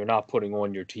watch and you're not putting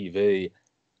on your TV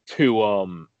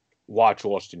to watch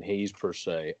Austin Hayes per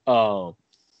se.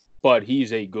 But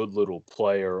he's a good little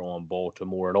player on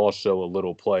Baltimore, and also a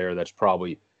little player that's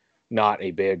probably not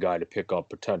a bad guy to pick up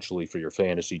potentially for your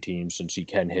fantasy team, since he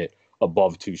can hit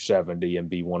above 270 and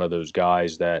be one of those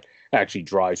guys that actually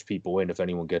drives people in if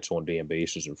anyone gets on damn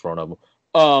bases in front of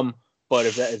him. But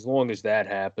as long as that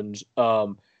happens,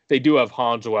 they do have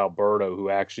Hanzo Alberto, who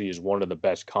actually is one of the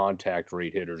best contact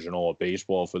rate hitters in all of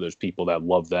baseball for those people that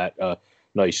love that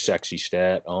nice, sexy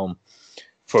stat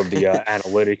from the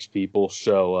analytics people.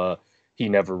 So he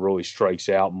never really strikes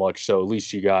out much. So at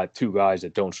least you got two guys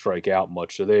that don't strike out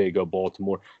much. So there you go,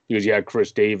 Baltimore. Because you had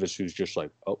Chris Davis, who's just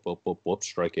like,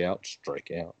 strike out,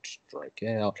 strike out, strike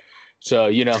out.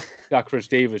 So, got Chris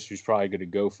Davis, who's probably going to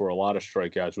go for a lot of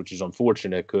strikeouts, which is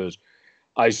unfortunate because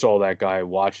I saw that guy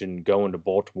going to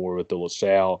Baltimore with the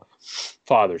LaSalle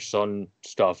father-son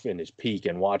stuff in his peak,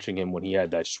 and watching him when he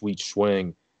had that sweet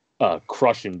swing,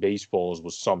 crushing baseballs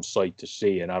was some sight to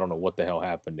see. And I don't know what the hell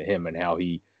happened to him and how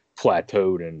he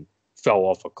plateaued and fell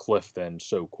off a cliff then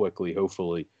so quickly.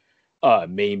 Hopefully,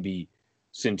 maybe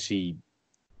since he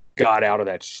got out of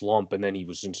that slump, and then he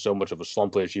was in so much of a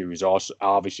slump last year, he's also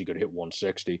obviously going to hit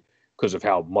 160 because of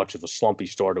how much of a slump he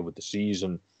started with the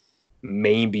season.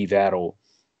 Maybe that'll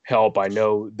help. I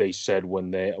know they said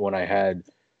when I had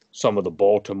some of the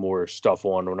Baltimore stuff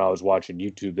on when I was watching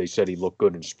YouTube, they said he looked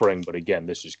good in spring, but again,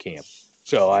 this is camp,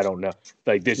 so I don't know.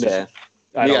 Like this is,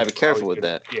 you gotta be careful with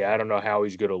that. Yeah, I don't know how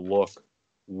he's gonna look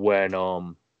when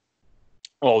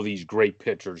all these great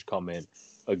pitchers come in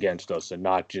against us, and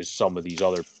not just some of these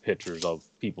other pitchers of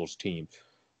people's team.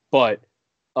 But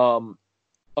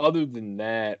other than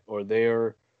that, are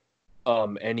there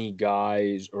any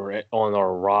guys or on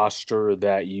our roster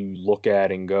that you look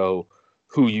at and go,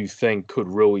 who you think could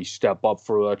really step up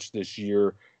for us this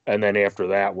year? And then after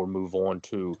that, we'll move on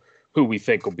to who we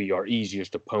think will be our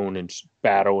easiest opponents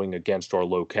battling against our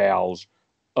locales,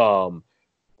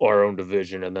 our own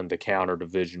division, and then the counter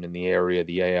division in the area,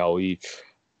 the ALE.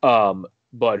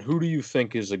 But who do you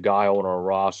think is a guy on our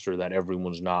roster that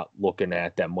everyone's not looking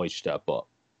at that might step up?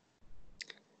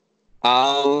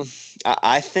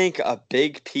 I think a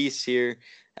big piece here.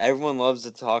 Everyone loves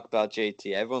to talk about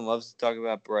JT. Everyone loves to talk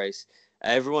about Bryce.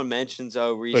 Everyone mentions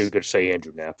You could say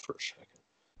Andrew Knapp for a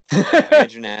second.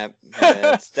 Andrew Knapp.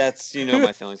 Yeah, that's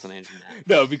my feelings on Andrew Knapp.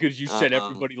 No, because you said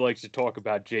everybody likes to talk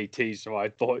about JT, so I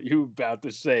thought you were about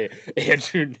to say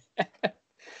Andrew Knapp.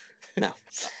 No,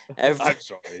 I'm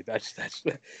sorry.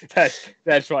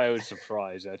 That's why I was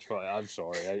surprised. That's why I'm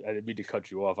sorry. I didn't mean to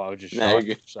cut you off. I was just shocked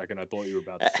for a second. I thought you were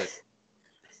about to say.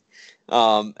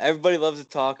 Everybody loves to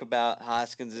talk about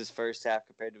Hoskins' first half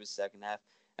compared to his second half.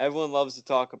 Everyone loves to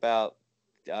talk about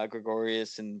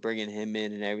Gregorius and bringing him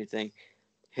in and everything.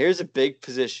 Here's a big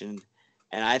position,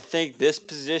 and I think this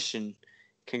position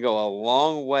can go a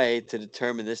long way to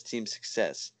determine this team's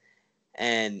success.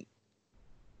 And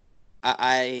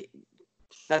I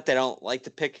not that I don't like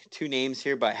to pick two names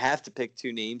here, but I have to pick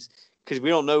two names because we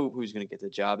don't know who's going to get the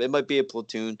job. It might be a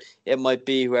platoon. It might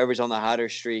be whoever's on the hotter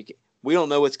streak. We don't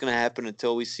know what's going to happen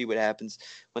until we see what happens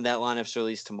when that lineup's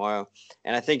released tomorrow.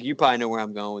 And I think you probably know where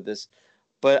I'm going with this.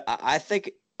 But I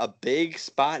think a big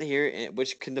spot here,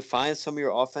 which can define some of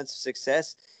your offensive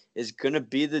success, is going to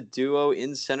be the duo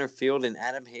in center field in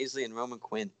Adam Hazley and Roman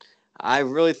Quinn. I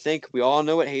really think we all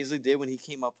know what Hazley did when he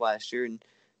came up last year. And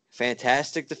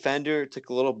fantastic defender. Took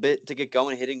a little bit to get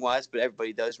going hitting-wise, but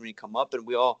everybody does when you come up, and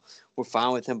we all were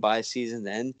fine with him by season's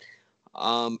end.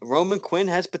 Roman Quinn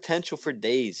has potential for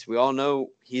days. We all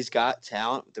know he's got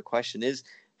talent. The question is,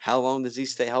 how long does he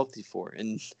stay healthy for?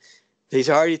 And he's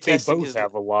already testing. They both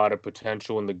have a lot of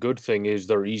potential, and the good thing is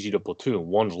they're easy to platoon.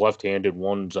 One's left-handed,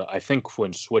 one's I think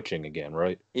Quinn's switching again,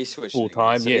 right? He's switching full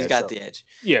time. So he's got the edge.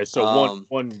 Yeah, so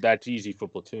one that's easy for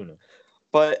platooning.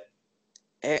 But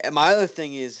my other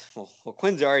thing is, well,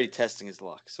 Quinn's already testing his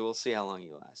luck, so we'll see how long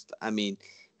he lasts. I mean,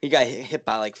 he got hit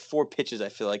by like 4 pitches, I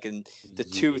feel like, in the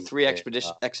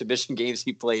 2-3 exhibition games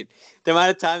he played. The amount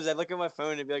of times I look at my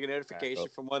phone and be like a notification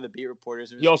from one of the beat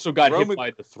reporters. He also got hit by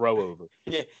the throw over.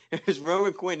 Yeah, it was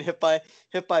Roman Quinn hit by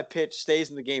pitch, stays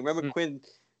in the game. Roman Quinn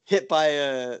hit by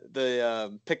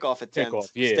the pickoff attempt,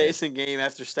 stays in game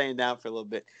after staying down for a little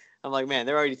bit. I'm like, man,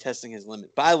 they're already testing his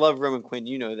limit. But I love Roman Quinn,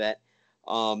 you know that.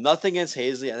 Nothing against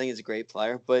Hazley. I think he's a great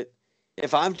player. But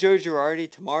if I'm Joe Girardi,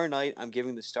 tomorrow night I'm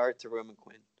giving the start to Roman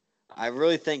Quinn. I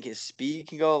really think his speed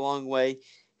can go a long way.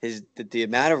 The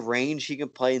amount of range he can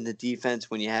play in the defense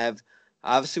when you have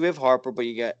Obviously, we have Harper, but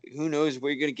you got who knows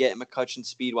where you're going to get McCutchen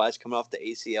speed-wise coming off the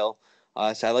ACL.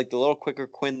 So I like the little quicker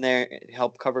Quinn there,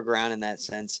 help cover ground in that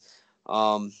sense.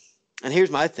 And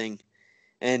here's my thing,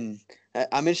 and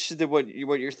I'm interested in what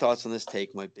your thoughts on this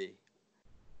take might be.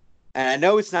 And I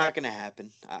know it's not going to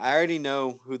happen. I already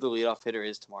know who the leadoff hitter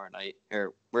is tomorrow night,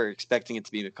 or we're expecting it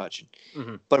to be McCutchen.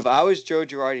 Mm-hmm. But if I was Joe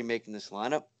Girardi making this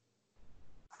lineup,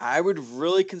 I would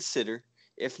really consider,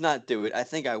 if not do it, I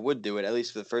think I would do it, at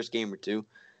least for the first game or two,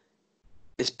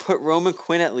 is put Roman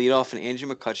Quinn at leadoff and Andrew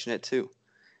McCutchen at 2.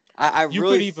 You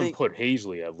could even put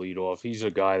Hazley at leadoff. He's a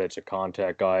guy that's a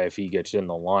contact guy if he gets in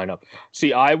the lineup.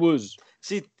 See,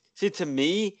 to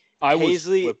me,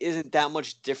 Hazley isn't that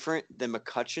much different than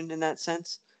McCutchen in that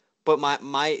sense. But my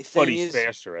thing but he's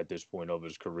faster at this point of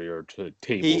his career to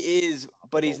table. He is,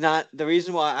 but he's not. The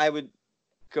reason why I would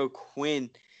go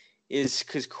Quinn is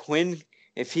because Quinn,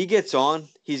 if he gets on,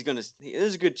 there's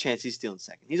a good chance he's stealing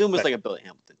second. He's almost like a Billy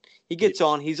Hamilton. He gets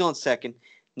on, he's on second.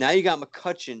 Now you got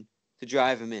McCutchen to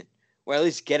drive him in, or at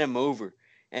least get him over.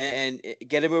 And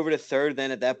get him over to third,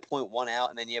 then at that point, 1 out,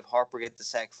 and then you have Harper get the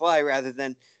sac fly rather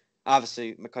than,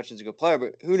 obviously, McCutchen's a good player,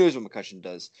 but who knows what McCutchen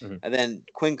does. Mm-hmm. And then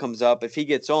Quinn comes up. If he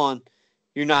gets on,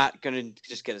 you're not going to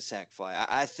just get a sac fly.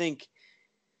 I think,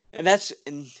 and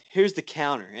here's the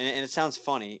counter, and it sounds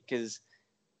funny because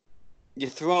you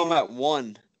throw him at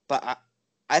 1, but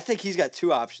I think he's got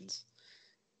 2 options.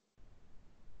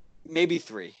 Maybe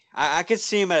 3. I could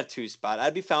see him at a 2 spot.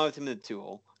 I'd be fine with him in the 2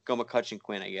 hole. Go McCutchen,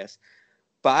 Quinn, I guess.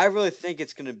 But I really think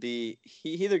it's going to be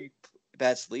he either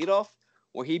bats leadoff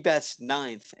or he bats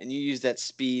 9th, and you use that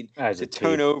speed to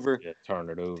turn over. Yeah, turn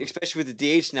it over. Especially with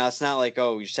the DH now, it's not like,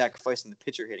 you're sacrificing the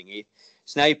pitcher hitting 8th.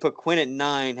 So now you put Quinn at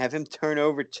 9, have him turn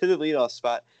over to the leadoff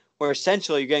spot, where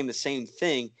essentially you're getting the same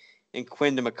thing, and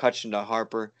Quinn to McCutchen to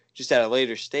Harper, just at a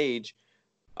later stage.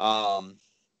 But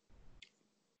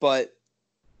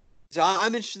so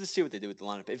I'm interested to see what they do with the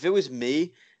lineup. If it was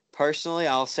me, personally,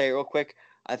 I'll say it real quick.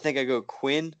 I think I go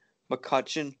Quinn,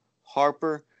 McCutchen,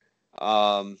 Harper,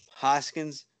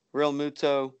 Hoskins, Real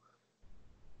Muto,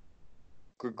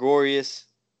 Gregorius.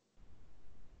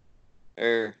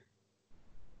 I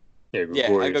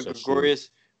go Gregorius,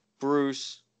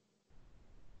 Bruce.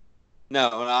 No,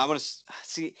 I'm going to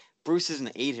see. Bruce is an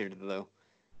 8 hitter, though.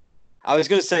 I was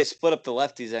going to say split up the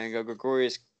lefties there and go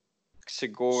Gregorius,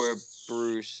 Segura,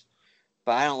 Bruce.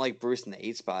 But I don't like Bruce in the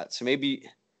 8 spot. So maybe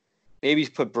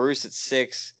put Bruce at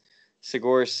 6,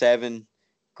 Segura 7,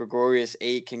 Gregorius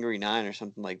 8, Kingery 9, or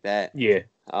something like that. Yeah.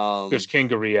 Because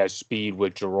Kingery has speed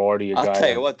with Girardi, I'll tell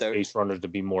you what, though. Base runners to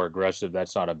be more aggressive.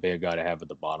 That's not a bad guy to have at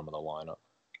the bottom of the lineup.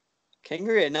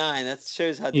 Kingery at 9, that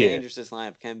shows how dangerous this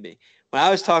lineup can be. When I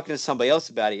was talking to somebody else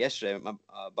about it yesterday, my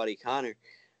buddy Connor,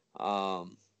 I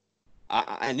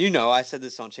said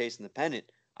this on Chasing the Pennant.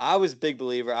 I was a big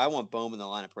believer. I want Bowman in the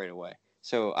lineup right away.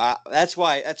 So that's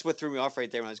what threw me off right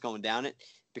there when I was going down it,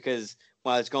 because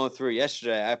when I was going through it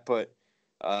yesterday, I put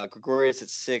Gregorius at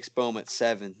 6, Bowman at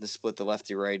 7 to split the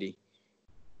lefty-righty,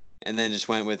 and then just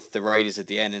went with the righties at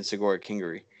the end and Segura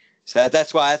Kingery. So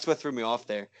that's what threw me off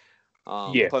there.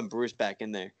 Putting Bruce back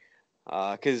in there,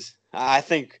 because I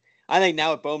think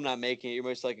now with Bowman not making it, you're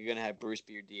most likely going to have Bruce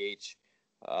be your DH.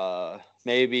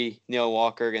 Maybe Neil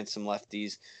Walker against some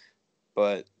lefties,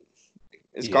 but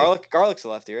is Garlick's a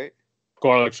lefty, right?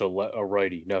 Garlick's a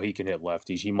righty. No, he can hit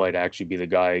lefties. He might actually be the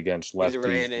guy against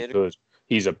lefties because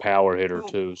he's a power hitter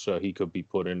too, so he could be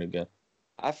put in again.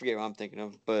 I forget what I'm thinking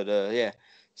of, but yeah.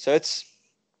 So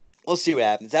we'll see what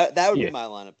happens. That would be my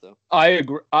lineup, though. I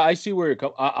agree. I see where you're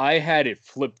coming. I had it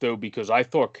flipped though because I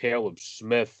thought Caleb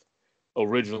Smith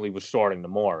originally was starting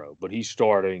tomorrow, but he's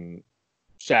starting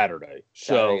Saturday.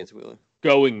 So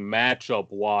going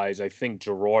matchup wise, I think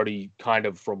Girardi, kind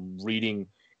of from reading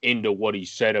into what he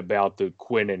said about the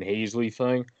Quinn and Hazley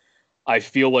thing, I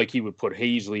feel like he would put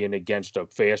Hazley in against a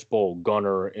fastball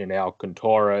gunner in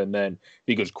Alcantara, and then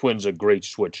because Quinn's a great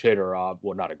switch hitter,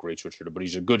 well, not a great switch hitter, but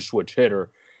he's a good switch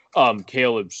hitter,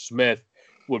 Caleb Smith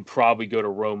would probably go to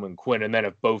Roman Quinn, and then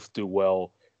if both do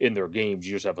well in their games,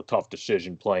 you just have a tough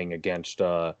decision playing against,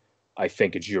 I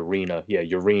think it's Urena. Yeah,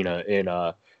 Urena in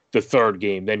the third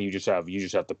game. Then you just have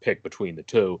to pick between the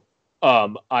two.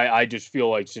 I just feel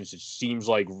like, since it seems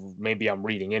like maybe I'm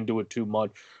reading into it too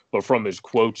much, but from his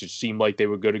quotes, it seemed like they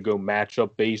were going to go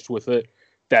matchup based with it,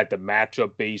 that the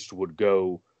matchup based would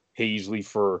go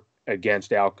Hazley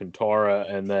against Alcantara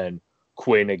and then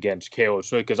Quinn against Caleb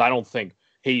Smith, because I don't think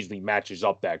Hazley matches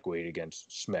up that great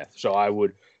against Smith. So I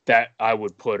would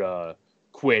put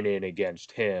Quinn in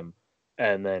against him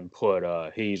and then put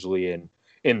Hazley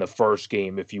in the first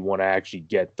game if you want to actually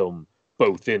get them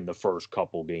both in the first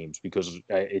couple games because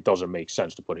it doesn't make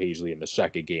sense to put Hazley in the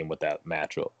second game with that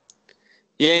matchup.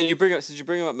 Yeah, and since you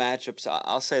bring up matchups,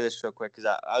 I'll say this real quick because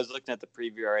I was looking at the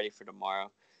preview already for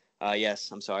tomorrow. Yes,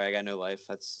 I'm sorry, I got no life.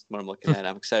 That's what I'm looking at.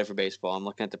 I'm excited for baseball. I'm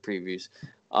looking at the previews.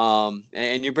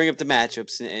 And you bring up the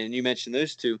matchups, and you mentioned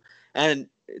those two. And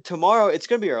tomorrow, it's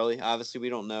going to be early. Obviously, we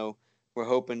don't know. We're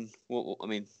hoping.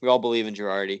 We all believe in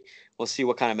Girardi. We'll see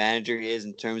what kind of manager he is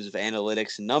in terms of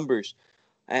analytics and numbers.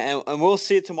 And we'll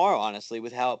see it tomorrow, honestly,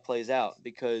 with how it plays out.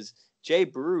 Because Jay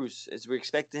Bruce, as we're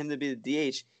expecting him to be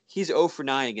the DH, he's 0 for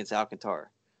 9 against Alcantara.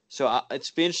 So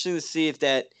it's be interesting to see if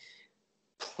that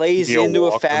plays Neil into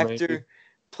Walker, a factor. maybe?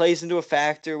 Plays into a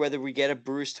factor whether we get a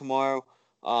Bruce tomorrow.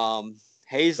 Wait a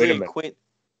Hazley and minute. Quinn.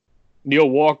 Neil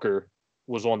Walker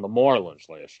was on the Marlins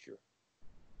last year.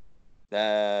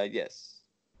 Yes.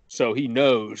 So he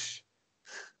knows.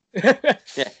 Yeah,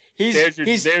 there's your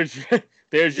DH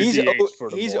for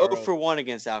tomorrow. He's 0 for 1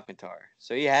 against Alcantara,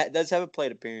 so he does have a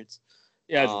plate appearance.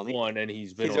 He has one, and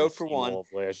he's 0 for 1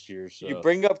 last year. So you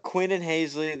bring up Quinn and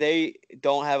Hazley; they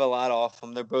don't have a lot off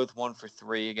them. They're both 1 for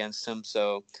 3 against him,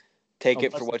 so take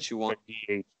it for what you want.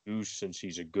 DH Goose, since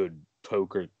he's a good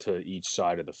poker to each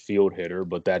side of the field hitter,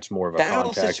 but that's more of a that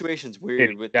contact. whole situation's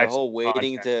weird with the whole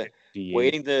waiting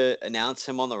to announce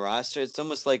him on the roster. It's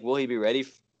almost like, will he be ready?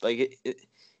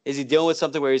 Is he dealing with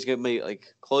something where he's going to be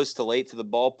like close to late to the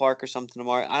ballpark or something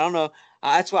tomorrow? I don't know.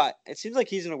 That's why it seems like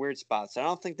he's in a weird spot. So I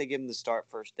don't think they give him the start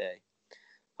first day.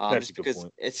 Just because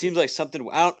point. It seems like something.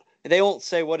 They won't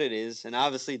say what it is, and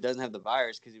obviously he doesn't have the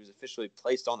virus because he was officially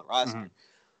placed on the roster. Mm-hmm.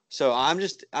 So I don't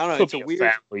know. Could it's a weird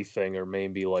family thing, or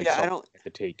maybe something to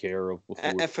take care of.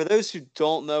 And for those who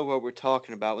don't know what we're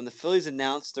talking about, when the Phillies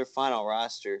announced their final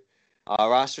roster,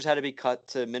 rosters had to be cut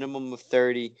to maximum of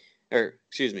 30,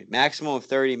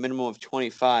 minimum of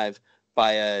 25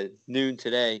 by noon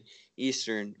today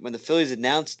Eastern. When the Phillies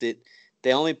announced it,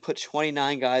 they only put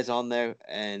 29 guys on there,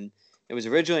 and it was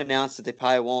originally announced that they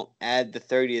probably won't add the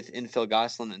 30th infield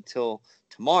Gosselin until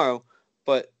tomorrow,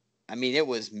 but it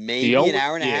was maybe an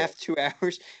hour and a half, 2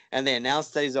 hours, and they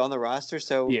announced that he's on the roster.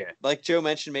 So, like Joe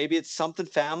mentioned, maybe it's something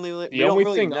family. The only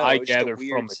thing I gathered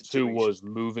from it, too, was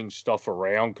moving stuff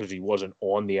around because he wasn't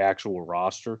on the actual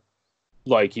roster.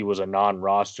 Like, he was a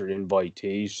non-roster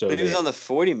invitee. So but he was on the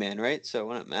 40-man, right? So it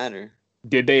wouldn't matter.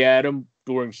 Did they add him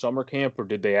during summer camp, or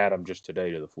did they add him just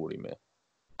today to the 40-man?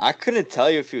 I couldn't tell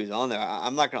you if he was on there.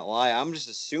 I'm not going to lie. I'm just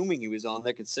assuming he was on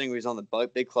there, considering he was on the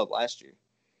big club last year.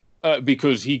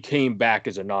 Because he came back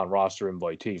as a non-roster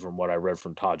invitee from what I read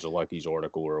from Todd Zalecki's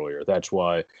article earlier. That's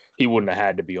why he wouldn't have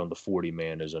had to be on the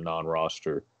 40-man as a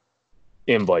non-roster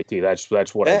invitee.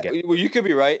 That's what I get. Well, you could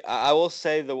be right. I will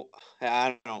say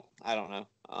I don't know.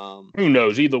 Who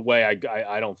knows? Either way,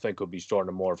 I don't think he'll be starting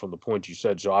tomorrow from the point you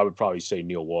said. So I would probably say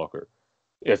Neil Walker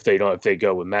if they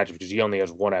go with matchups because he only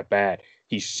has one at bat.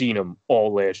 He's seen him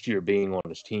all last year being on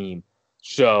his team,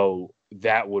 so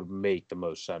that would make the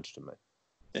most sense to me.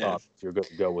 Yeah. If you're going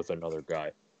to go with another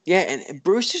guy. Yeah, and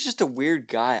Bruce is just a weird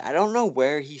guy. I don't know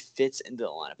where he fits into the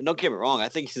lineup. And don't get me wrong, I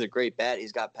think he's a great bat.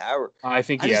 He's got power. I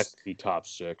think he has to be top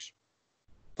 6.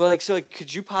 But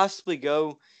could you possibly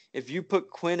go if you put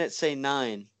Quinn at say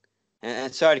 9?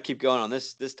 And sorry to keep going on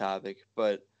this topic,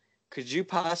 but could you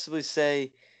possibly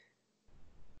say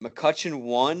McCutchen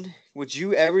 1? Would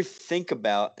you ever think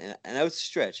about? And I know it's a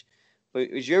stretch, but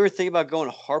would you ever think about going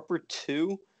Harper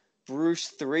 2? Bruce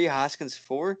 3, Hoskins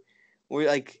 4?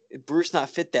 Or Bruce not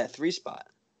fit that 3 spot?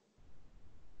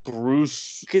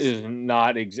 Bruce is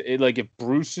not if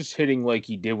Bruce is hitting like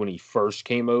he did when he first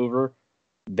came over,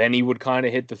 then he would kind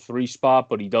of hit the 3 spot,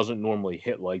 but he doesn't normally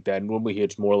hit like that. Normally he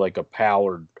hits more like a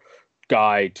powered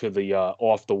guy to the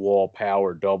off the wall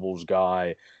power doubles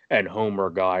guy and homer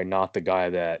guy, not the guy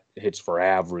that hits for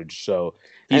average. So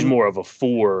he's more of a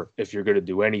 4 if you're going to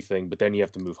do anything, but then you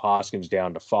have to move Hoskins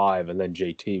down to 5, and then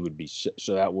JT would be 6,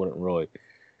 so that wouldn't really.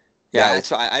 Yeah,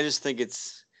 that's why I just think and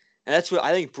that's what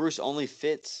I think Bruce only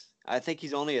fits. I think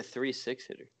he's only a 3-6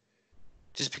 hitter,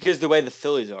 just because the way the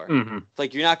Phillies are. Mm-hmm.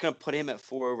 You're not going to put him at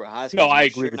 4 over Hoskins. No, I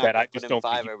agree with that. I just don't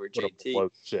 5 think over JT. JT.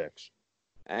 6.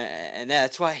 And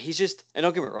that's why he's just. And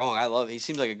don't get me wrong, he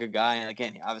seems like a good guy. And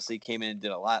again, he obviously came in and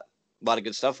did a lot of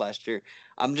good stuff last year.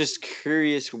 I'm just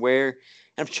curious where.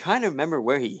 And I'm trying to remember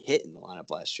where he hit in the lineup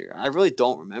last year. I really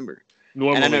don't remember.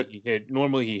 Normally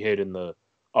he hit in the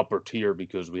upper tier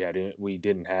because we had injuries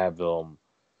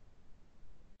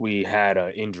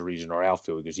in our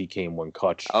outfield because he came when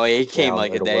Kutch. Oh, yeah, he came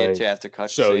like a day or two after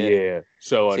Kutch. So yeah,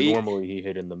 normally he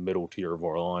hit in the middle tier of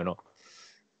our lineup.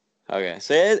 Okay,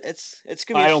 so it's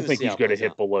gonna be. I don't think he's going to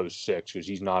hit below 6 because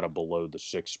he's not a below the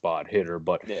 6 spot hitter.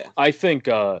 But I think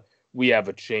we have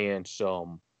a chance.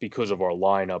 because of our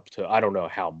lineup to, I don't know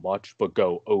how much, but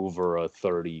go over a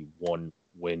 31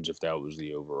 wins if that was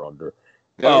the over-under.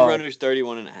 The over-under is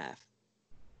 31.5.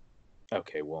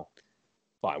 Okay, well,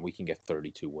 fine. We can get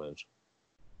 32 wins.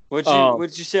 What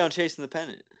did you say on chasing the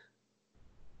pennant?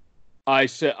 I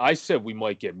said we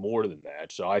might get more than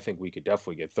that, so I think we could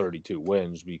definitely get 32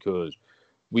 wins because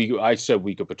I said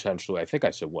we could potentially. I think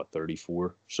I said what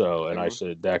 34. So, and I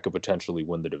said that could potentially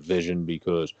win the division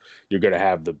because you're going to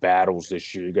have the battles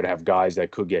this year. You're going to have guys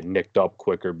that could get nicked up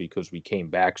quicker because we came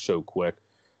back so quick.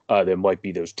 There might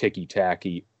be those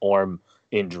ticky-tacky arm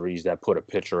injuries that put a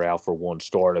pitcher out for one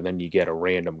start, and then you get a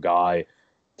random guy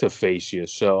to face you.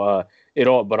 So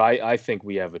but I think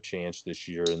we have a chance this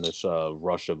year in this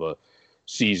rush of a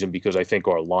season because I think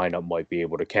our lineup might be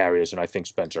able to carry us, and I think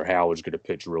Spencer Howard's going to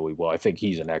pitch really well. I think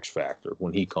he's an X factor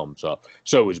when he comes up.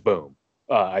 So is Boom.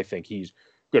 I think he's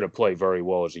going to play very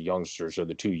well as a youngster. So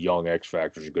the two young X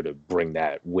factors are going to bring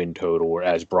that win total, or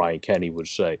as Brian Kenny would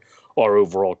say, our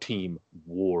overall team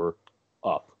war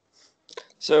up.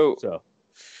 So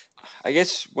I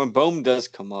guess when Bohm does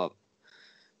come up,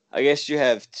 I guess you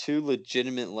have two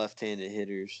legitimate left-handed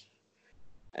hitters,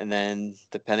 and then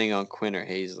depending on Quinn or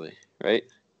Hazley, right?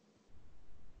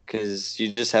 Because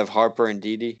you just have Harper and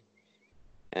Didi,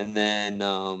 and then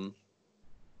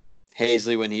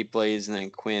Hazley when he plays, and then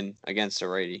Quinn against a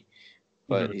righty,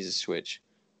 but he's a switch.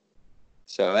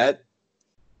 So right?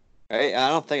 I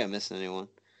don't think I'm missing anyone.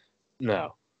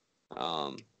 No.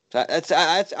 That's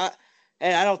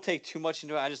and I don't take too much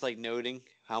into it. I just like noting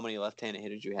how many left-handed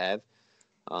hitters you have.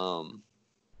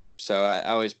 So I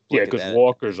always look at that. Because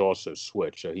Walker's also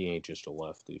switch, so he ain't just a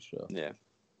lefty. So yeah.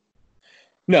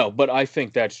 No, but I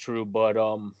think that's true. But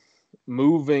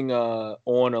moving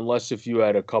on, unless if you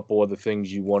had a couple other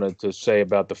things you wanted to say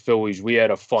about the Phillies, we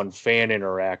had a fun fan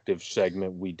interactive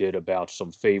segment we did about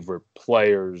some favorite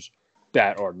players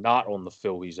that are not on the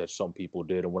Phillies that some people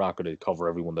did, and we're not going to cover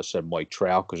everyone that said Mike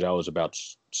Trout because that was about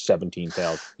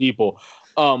 17,000 people.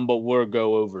 But we'll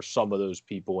go over some of those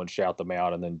people and shout them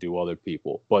out and then do other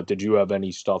people. But did you have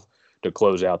any stuff to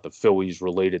close out the Phillies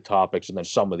related topics? And then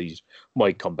some of these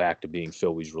might come back to being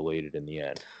Phillies related in the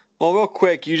end. Well, real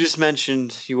quick, you just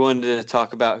mentioned you wanted to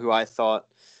talk about who I thought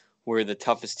were the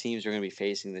toughest teams we're going to be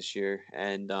facing this year.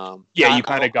 And you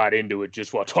kind of got into it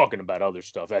just while talking about other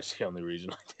stuff. That's the only reason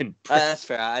I didn't. That's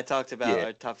fair. I talked about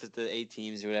our toughest, the 8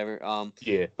 teams or whatever.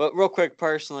 Yeah. But real quick,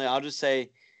 personally, I'll just say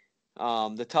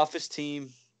the toughest team,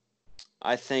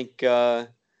 I think the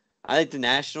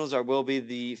Nationals will be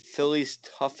the Phillies'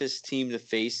 toughest team to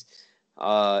face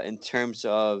in terms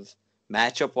of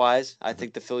matchup wise. I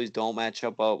think the Phillies don't match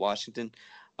up well at Washington.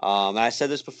 And I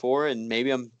said this before, and maybe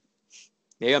I'm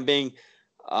being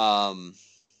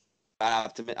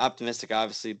optimistic,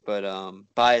 obviously, but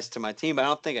biased to my team. But I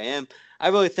don't think I am. I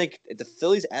really think the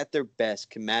Phillies at their best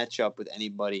can match up with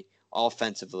anybody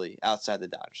offensively outside the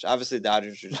Dodgers. Obviously, the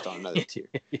Dodgers are just on another tier.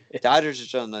 Dodgers are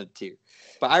just on another tier.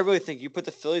 But I really think you put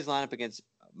the Phillies lineup against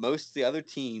most of the other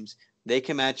teams, they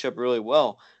can match up really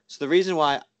well. So the reason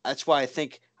why, that's why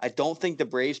I don't think the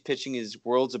Braves pitching is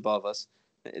worlds above us.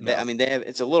 No. I mean,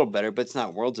 it's a little better, but it's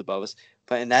not worlds above us.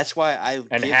 And that's why I give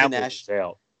the Nationals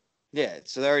out. Yeah,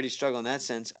 so they're already struggling in that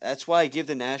sense. That's why I give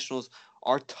the Nationals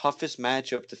our toughest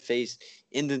matchup to face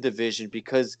in the division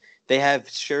because they have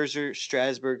Scherzer,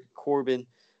 Strasburg, Corbin.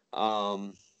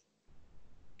 I'm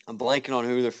blanking on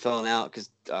who they're filling out because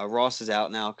Ross is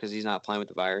out now because he's not playing with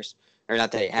the virus. Or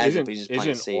not that he hasn't, but he's just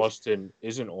playing safe.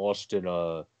 Isn't Austin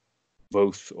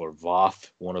Voth or Voth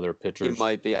one of their pitchers? He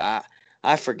might be.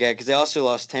 I forget because they also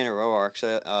lost Tanner Roark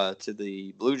to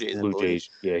the Blue Jays. Blue Jays,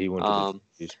 yeah, he went to the Blue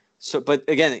Jays. So, but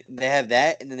again, they have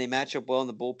that, and then they match up well in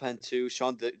the bullpen too.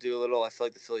 Sean Doolittle, I feel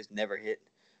like the Phillies never hit.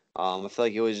 I feel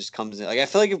like he always just comes in. Like I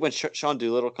feel like when Sean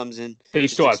Doolittle comes in, they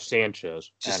still have Sanchez.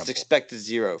 Just expect a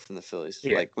 0 from the Phillies.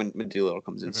 Yeah. Like when Doolittle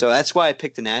comes in. Mm-hmm. So that's why I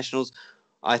picked the Nationals.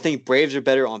 I think Braves are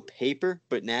better on paper,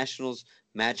 but Nationals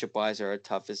matchup wise are our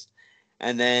toughest.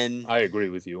 And then I agree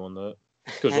with you on that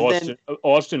because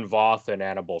Austin Voth and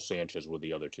Anibal Sanchez were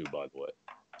the other two, by the way.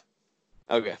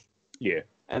 Okay. Yeah.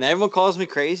 And everyone calls me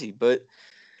crazy, but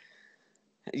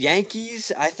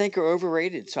Yankees, I think, are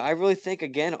overrated. So I really think,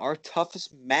 again, our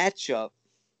toughest matchup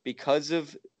because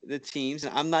of the teams,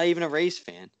 and I'm not even a Rays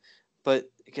fan, but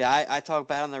I talk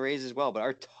bad on the Rays as well, but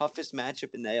our toughest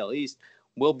matchup in the AL East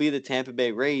will be the Tampa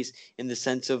Bay Rays in the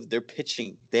sense of their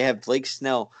pitching. They have Blake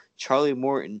Snell, Charlie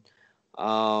Morton.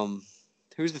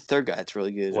 Who's the third guy that's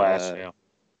really good? Glasnow.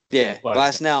 Yeah,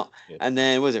 Glasnow. Yeah. And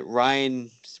then was it Ryan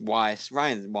Weiss?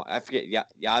 I forget,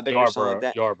 Yabik or something like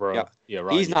that. Yeah, Yarborough. Yeah,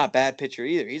 he's Ryan. not a bad pitcher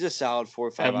either. He's a solid 4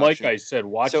 or 5 And like option. I said,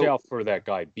 watch So out for that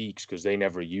guy Beeks because they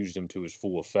never used him to his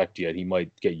full effect yet. He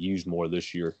might get used more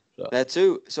this year. So. that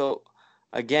too. So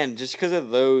again, just because of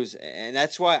those, and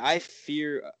that's why I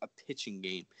fear a pitching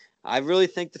game. I really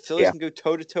think the Phillies Yeah. can go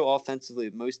toe to toe offensively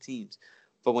with most teams.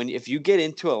 But if you get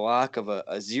into a lock of a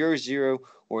 0-0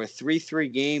 or a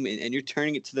 3-3 game and you're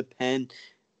turning it to the pen,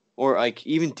 or like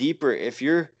even deeper, if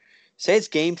you're say it's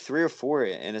game 3 or 4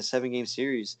 in a 7-game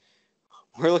series,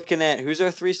 we're looking at who's our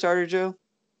 3 starter, Joe?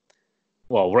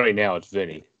 Well, right now it's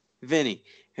Vinny. Vinny.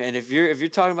 And if you're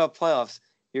talking about playoffs,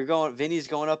 Vinny's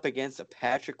going up against a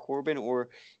Patrick Corbin or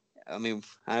I mean,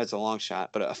 I know it's a long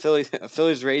shot, but a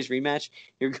Phillies Rays rematch,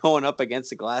 you're going up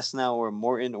against a Glasnow or a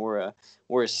Morton or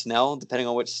a Snell, depending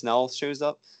on which Snell shows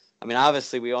up. I mean,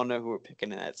 obviously, we all know who we're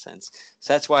picking in that sense.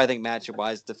 So that's why I think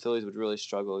matchup-wise, the Phillies would really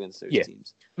struggle against those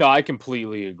teams. No, I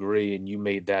completely agree, and you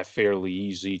made that fairly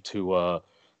easy to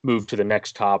move to the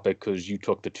next topic because you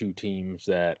took the two teams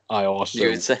that I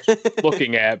also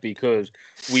looking at because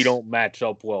we don't match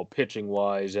up well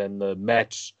pitching-wise, and the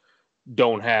Mets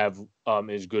don't have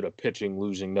as good a pitching,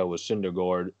 losing Noah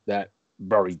Syndergaard. That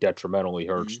very detrimentally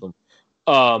hurts them.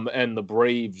 And the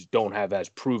Braves don't have as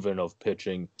proven of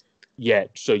pitching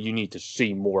yet, so you need to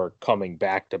see more coming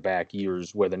back-to-back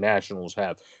years where the Nationals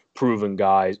have proven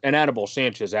guys. And Anibal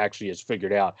Sanchez actually has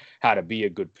figured out how to be a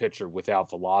good pitcher without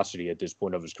velocity at this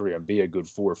point of his career and be a good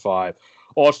 4-5.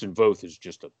 Austin Voth is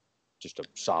just a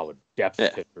solid depth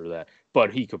pitcher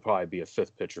but he could probably be a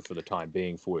fifth pitcher for the time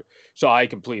being for it. So I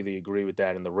completely agree with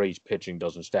that. And the Rays pitching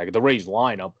doesn't stack. The Rays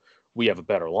lineup, we have a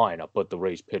better lineup, but the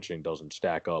Rays pitching doesn't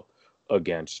stack up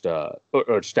against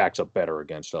or stacks up better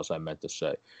against us, I meant to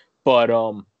say. But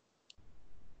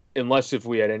unless if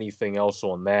we had anything else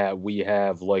on that, we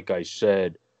have, like I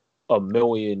said, a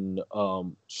million.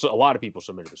 So a lot of people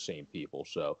submitted the same people,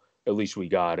 so at least we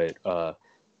got it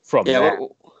from that.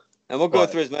 And we'll go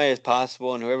through as many as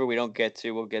possible, and whoever we don't get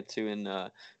to, we'll get to in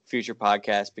future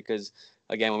podcasts because,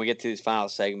 again, when we get to these final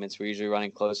segments, we're usually running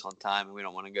close on time, and we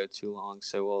don't want to go too long.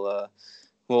 So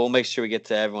we'll make sure we get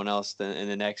to everyone else in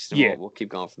the next, and we'll keep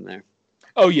going from there.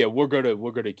 Oh yeah, we're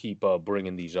gonna keep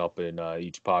bringing these up in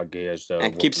each podcast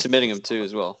and keep submitting them too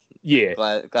as well. Yeah,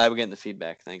 glad we're getting the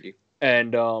feedback. Thank you.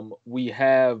 And we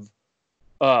have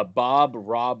Bob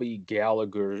Robbie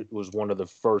Gallagher was one of the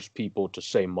first people to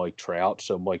say Mike Trout.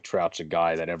 So Mike Trout's a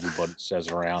guy that everybody says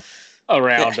around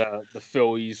the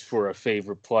Phillies for a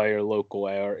favorite player, local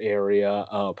area.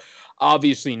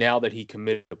 Obviously, now that he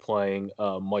committed to playing,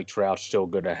 Mike Trout's still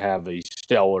going to have a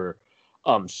stellar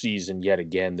season yet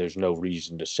again. There's no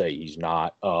reason to say he's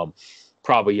not.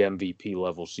 Probably MVP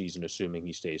level season, assuming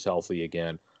he stays healthy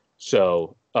again.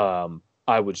 So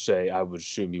I would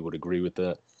assume you would agree with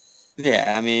that.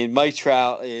 Yeah, I mean, Mike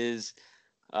Trout is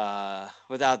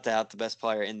without doubt the best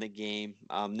player in the game.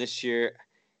 This year,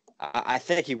 I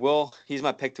think he will. He's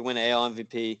my pick to win AL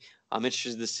MVP. I'm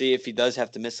interested to see if he does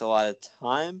have to miss a lot of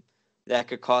time. That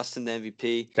could cost him the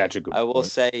MVP. That's a good I will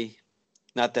say,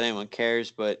 not that anyone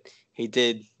cares, but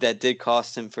that did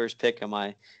cost him first pick on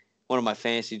one of my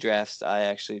fantasy drafts. I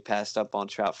actually passed up on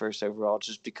Trout first overall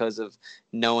just because of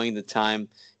knowing the time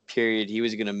period he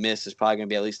was going to miss is probably going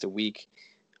to be at least a week.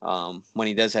 When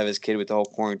he does have his kid with the whole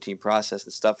quarantine process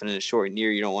and stuff, and in a short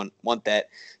year, you don't want that.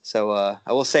 So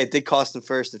I will say it did cost him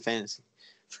first in fantasy.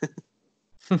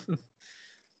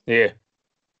 Yeah.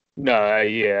 No,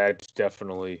 yeah, it's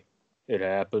definitely, it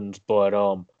happens. But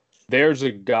there's a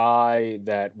guy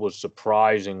that was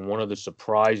surprising, one of the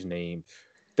surprise names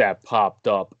that popped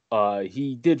up.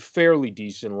 He did fairly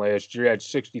decent last year. He had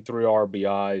 63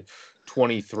 RBI,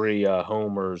 23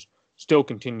 homers, still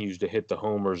continues to hit the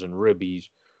homers and ribbies.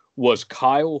 Was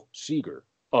Kyle Seager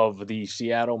of the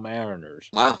Seattle Mariners.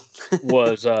 Wow.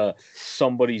 Was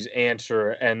somebody's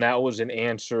answer, and that was an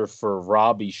answer for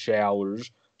Robbie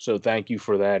Showers. So thank you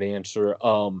for that answer.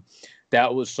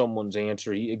 That was someone's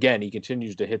answer. He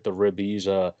continues to hit the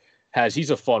ribbies. He's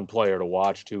a fun player to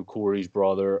watch too. Corey's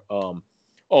brother.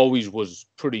 Always was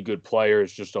pretty good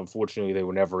players. Just unfortunately, they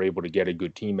were never able to get a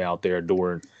good team out there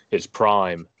during his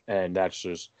prime, and that's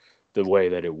just the way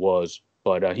that it was.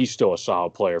 But he's still a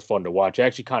solid player, fun to watch. I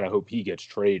actually kind of hope he gets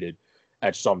traded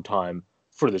at some time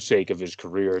for the sake of his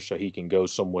career so he can go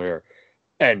somewhere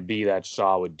and be that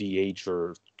solid DH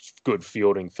or good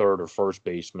fielding third or first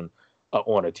baseman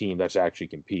on a team that's actually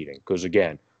competing. Because,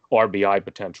 again, RBI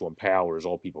potential and power is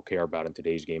all people care about in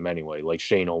today's game anyway. Like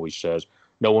Shane always says,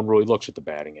 no one really looks at the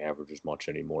batting average as much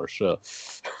anymore. So,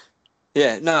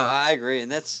 yeah, no, I agree.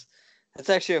 And that's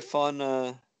actually a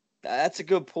fun That's a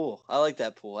good pool. I like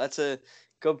that pool. That's a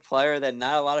good player that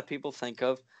not a lot of people think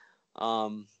of.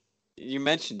 Um, you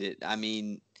mentioned it. I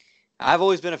mean, I've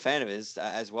always been a fan of his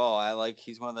as well.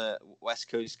 He's one of the West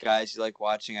Coast guys you like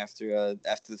watching after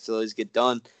the Phillies get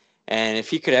done. And if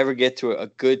he could ever get to a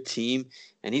good team,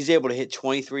 and he's able to hit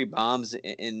 23 bombs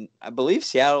in I believe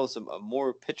Seattle's a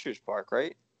more pitcher's park,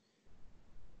 right?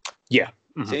 Yeah.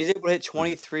 So he's able to hit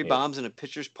 23 Yeah. bombs in a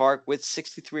pitcher's park with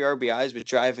 63 RBIs, with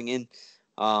driving in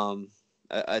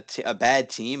a bad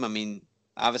team. I mean,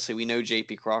 obviously we know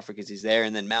J.P. Crawford because he's there,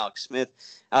 and then Malik Smith.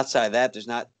 Outside of that, there's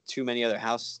not too many other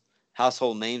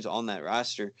household names on that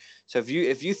roster. So if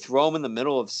you throw him in the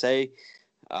middle of, say,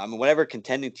 whatever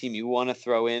contending team you want to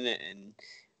throw in, and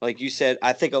like you said,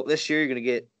 I think this year you're going to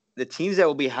get the teams that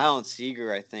will be high on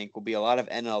Seager. I think will be a lot of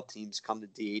NL teams come to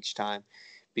DH time,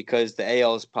 because the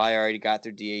AL's probably already got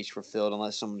their DH fulfilled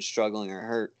unless someone's struggling or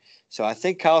hurt. So I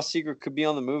think Kyle Seager could be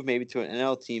on the move maybe to an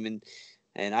NL team,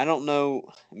 and I don't know.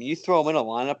 I mean, you throw him in a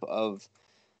lineup of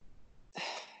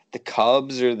the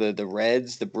Cubs or the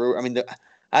Reds, the Brewers. I mean,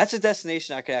 that's a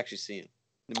destination I could actually see him.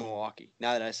 In Milwaukee.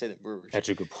 Now that I say the Brewers, That's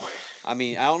a good point. I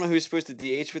mean, I don't know who's supposed to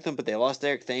DH with them, but they lost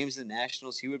Eric Thames to the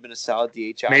Nationals. He would have been a solid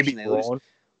DH option. Maybe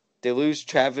They lose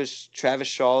Travis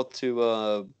Shaw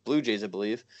to Blue Jays, I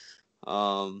believe.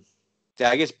 Yeah,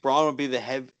 I guess Braun would be the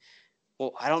head.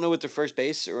 Well, I don't know what their first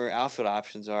base or outfield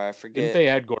options are. I forget. Didn't they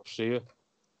add Garcia?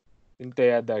 Didn't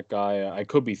they add that guy? I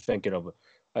could be thinking of it.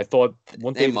 I thought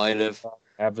they might have.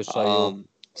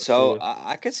 So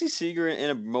I could see Seager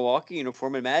in a Milwaukee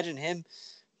uniform. Imagine him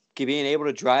being able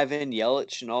to drive in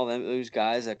Yelich and all those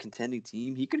guys, a contending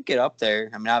team. He could get up there.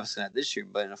 I mean, obviously not this year,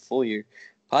 but in a full year,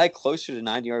 probably closer to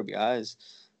 90 RBIs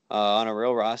on a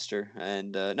real roster.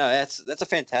 And no, that's a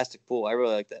fantastic pool. I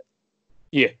really like that.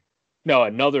 Yeah. No,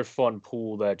 another fun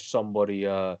pool that somebody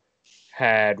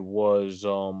had was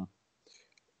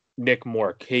Nick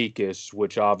Markakis,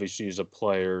 which obviously is a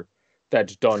player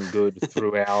that's done good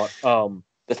throughout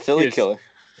the Philly killer,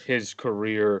 his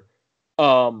career.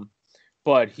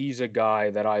 But he's a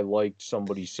guy that I liked.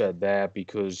 Somebody said that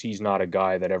because he's not a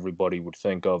guy that everybody would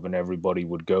think of and everybody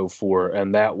would go for,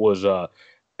 and that was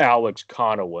Alex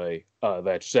Conaway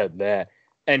that said that.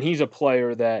 And he's a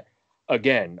player that,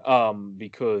 again,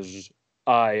 because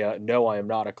I know I am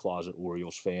not a closet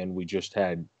Orioles fan. We just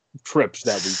had trips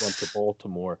that we went to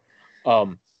Baltimore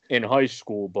in high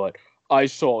school, but I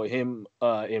saw him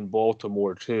in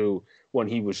Baltimore too when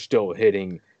he was still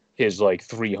hitting his like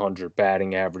 300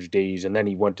 batting average days, and then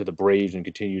he went to the Braves and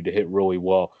continued to hit really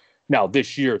well. Now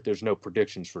this year, there's no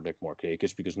predictions for Nick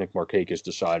Markakis because Nick Markakis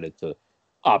decided to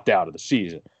opt out of the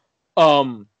season.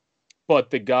 But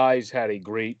the guy's had a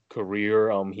great career.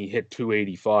 He hit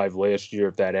 285 last year.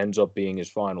 If that ends up being his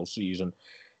final season,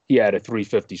 he had a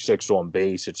 356 on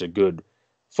base. It's a good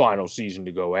final season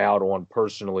to go out on.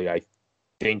 Personally, I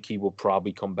think he will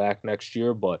probably come back next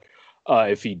year, but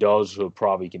if he does, he'll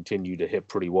probably continue to hit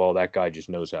pretty well. That guy just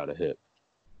knows how to hit.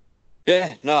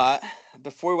 Yeah, no,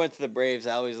 before we went to the Braves,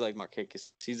 I always liked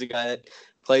Markakis. He's a guy that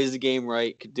plays the game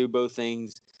right, could do both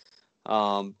things,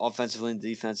 offensively and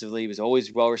defensively. He was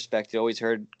always well respected, always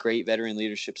heard great veteran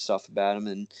leadership stuff about him,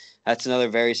 and that's another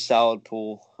very solid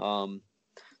pool.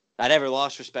 I never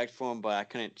lost respect for him, but I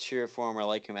couldn't cheer for him or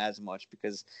like him as much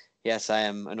because, yes, I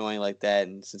am annoying like that,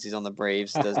 and since he's on the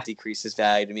Braves, it does decrease his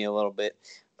value to me a little bit.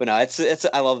 But no, it's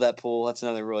I love that pool. That's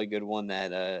another really good one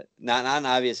that not an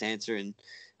obvious answer, and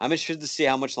I'm interested to see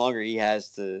how much longer he has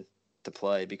to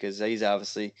play because he's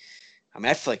obviously. I mean,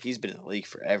 I feel like he's been in the league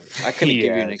forever. I couldn't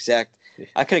give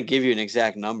you an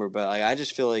exact number, but I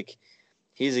just feel like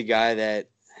he's a guy that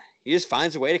he just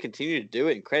finds a way to continue to do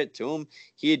it. And credit to him,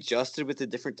 he adjusted with the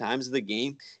different times of the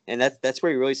game, and that's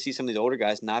where you really see some of these older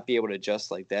guys not be able to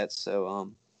adjust like that.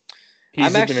 So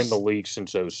he's been in the league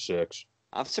since 06.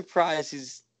 I'm surprised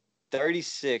he's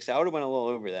 36. I would have went a little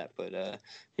over that, but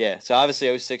yeah. So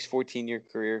obviously 06, 14-year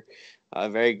career,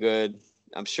 very good.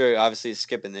 I'm sure obviously he's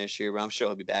skipping this year, but I'm sure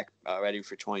he'll be back ready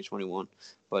for 2021.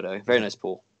 But very nice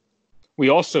pool. We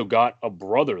also got a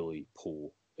brotherly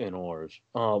pool in ours.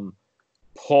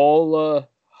 Paula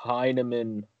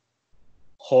Heineman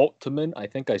Haltman, I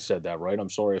think I said that right. I'm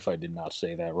sorry if I did not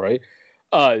say that right.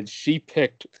 She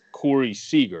picked Corey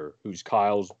Seager, who's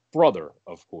Kyle's brother,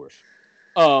 of course,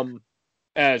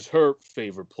 as her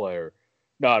favorite player,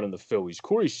 not in the Phillies.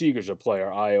 Corey Seager's a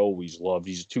player I always loved.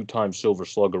 He's a two-time Silver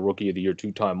Slugger, Rookie of the Year,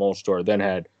 two-time All-Star. Then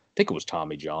had, I think it was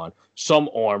Tommy John, some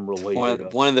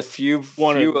arm-related. One of the few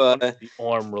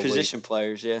arm-related position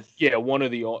players, yeah. Yeah, one of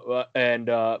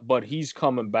the but he's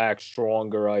coming back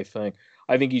stronger, I think.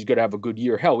 I think he's going to have a good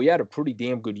year. Hell, he had a pretty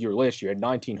damn good year last year. He had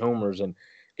 19 homers and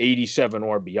 87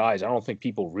 RBIs. I don't think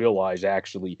people realize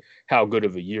actually how good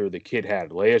of a year the kid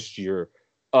had last year.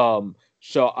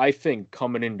 So I think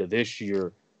coming into this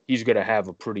year, he's going to have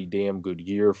a pretty damn good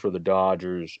year for the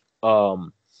Dodgers.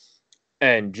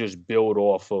 And just build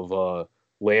off of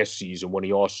last season when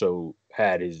he also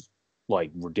had his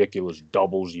like ridiculous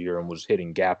doubles year and was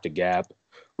hitting gap to gap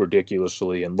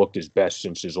ridiculously and looked his best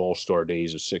since his All-Star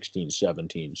days of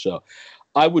 16-17. So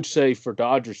I would say for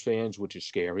Dodgers fans, which is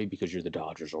scary because you're the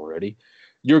Dodgers already,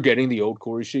 you're getting the old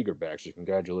Corey Seager back. So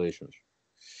congratulations.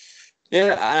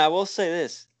 Yeah, and I will say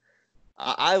this.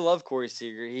 I love Corey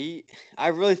Seager. I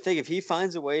really think if he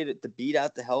finds a way to beat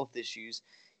out the health issues,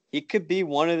 he could be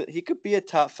he could be a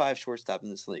top 5 shortstop in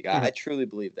this league. I truly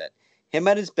believe that. Him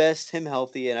at his best, him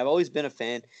healthy, and I've always been a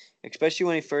fan, especially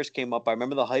when he first came up. I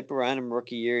remember the hype around him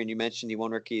rookie year, and you mentioned he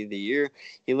won Rookie of the Year.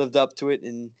 He lived up to it,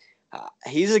 and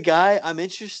he's a guy I'm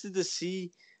interested to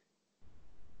see.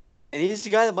 And he's the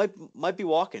guy that might be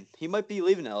walking. He might be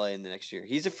leaving LA in the next year.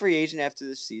 He's a free agent after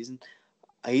this season.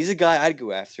 He's a guy I'd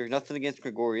go after. Nothing against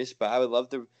Gregorius, but I would love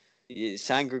to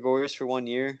sign Gregorius for 1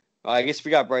 year. I guess we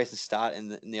got Bryson Stott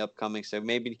in the upcoming, so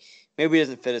maybe he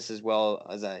doesn't fit us as well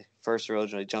as I first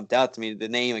originally jumped out to me. The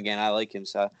name again, I like him,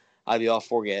 so I'd be all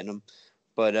for getting him.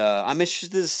 But I'm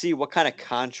interested to see what kind of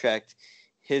contract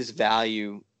his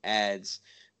value adds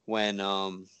when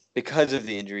because of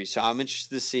the injuries. So I'm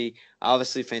interested to see.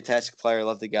 Obviously, fantastic player,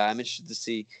 love the guy. I'm interested to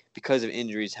see because of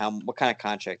injuries what kind of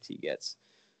contract he gets.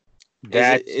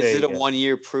 Is it a 1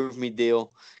 year prove me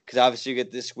deal? Because obviously you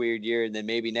get this weird year, and then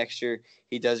maybe next year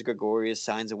he does Gregorius,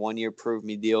 signs a 1 year prove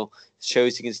me deal,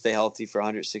 shows he can stay healthy for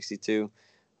 162,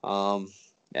 and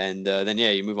then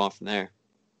you move on from there.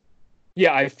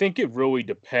 Yeah, I think it really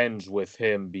depends with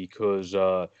him because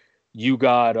you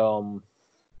got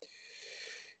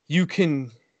you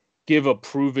can give a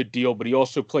prove it deal, but he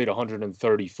also played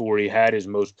 134. He had his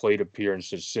most plate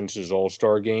appearances since his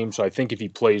All-Star game. So I think if he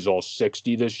plays all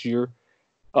 60 this year,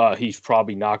 he's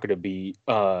probably not going to be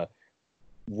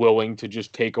willing to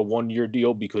just take a 1 year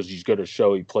deal because he's going to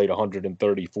show he played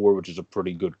 134, which is a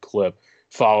pretty good clip,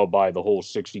 followed by the whole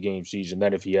 60 game season.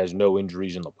 Then if he has no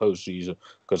injuries in the postseason,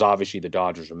 because obviously the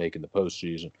Dodgers are making the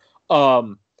postseason.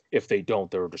 If they don't,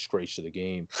 they're a disgrace to the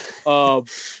game. So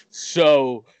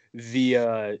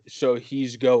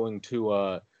he's going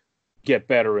to get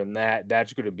better in that.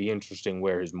 That's going to be interesting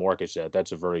where his market's at.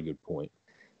 That's a very good point.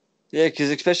 Yeah, because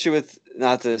especially with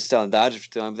not the Stellan Dodgers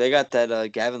for them, they got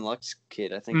that Gavin Lux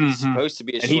kid. I think he's supposed to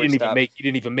be a shortstop. He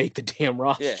didn't even make the damn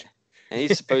roster. Yeah, and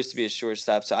he's supposed to be a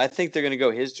shortstop. So I think they're going to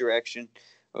go his direction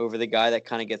over the guy that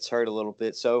kind of gets hurt a little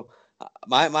bit. So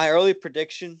my early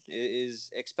prediction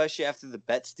is, especially after the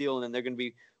Betts deal, and then they're going to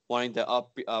be wanting to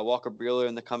up Walker Buehler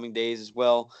in the coming days as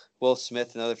well. Will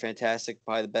Smith, another fantastic,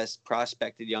 probably the best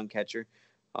prospected young catcher.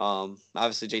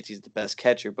 Obviously JT's the best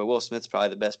catcher, but Will Smith's probably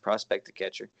the best prospected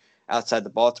catcher outside the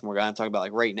Baltimore guy. I'm talking about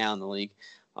like right now in the league.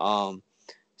 So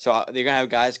they're going to have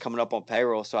guys coming up on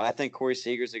payroll. So I think Corey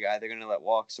Seager's the guy they're going to let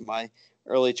walk. So my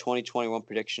early 2021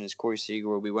 prediction is Corey Seager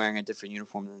will be wearing a different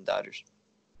uniform than the Dodgers.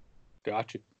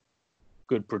 Gotcha.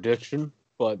 Good prediction,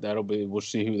 but we'll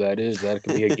see who that is. That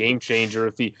could be a game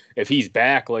changer if he's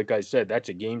back. Like I said, that's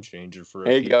a game changer for.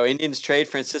 There you go. Indians trade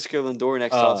Francisco Lindor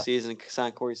next offseason and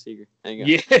sign Corey Seager. There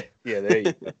you go. Yeah, there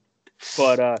you go.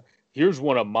 But here's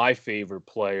one of my favorite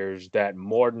players that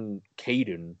Martin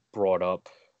Caden brought up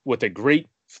with a great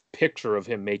picture of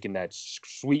him making that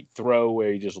sweet throw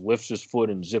where he just lifts his foot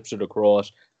and zips it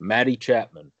across. Matty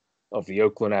Chapman of the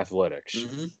Oakland Athletics.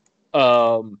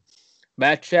 Mm-hmm.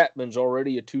 Matt Chapman's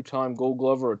already a 2-time Gold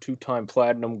Glover, a 2-time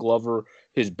Platinum Glover.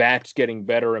 His bat's getting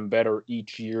better and better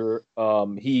each year.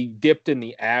 He dipped in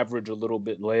the average a little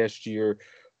bit last year,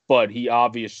 but he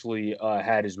obviously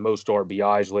had his most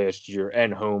RBIs last year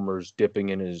and homers, dipping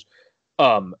in his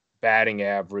batting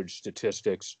average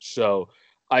statistics. So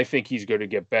I think he's going to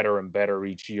get better and better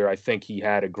each year. I think he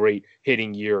had a great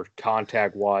hitting year,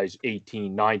 contact-wise,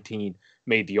 18, 19,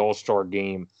 made the All-Star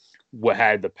game,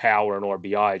 had the power and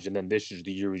RBIs, and then this is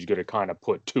the year he's going to kind of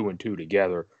put 2 and 2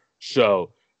 together.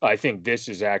 So I think this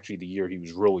is actually the year he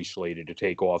was really slated to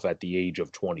take off at the age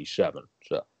of 27.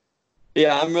 So,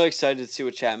 yeah, I'm really excited to see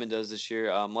what Chapman does this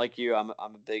year. Like you, I'm a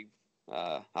big,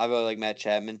 I really like Matt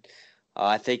Chapman.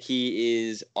 I think he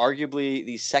is arguably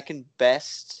the second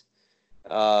best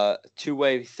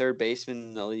two-way third baseman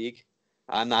in the league.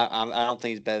 I don't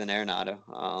think he's better than Arenado.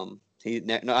 I'm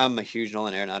a huge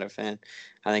Nolan Arenado fan.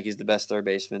 I think he's the best third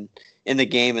baseman in the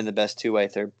game and the best two-way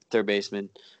third baseman.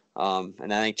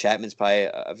 And I think Chapman's probably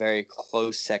a very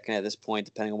close second at this point,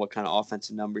 depending on what kind of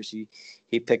offensive numbers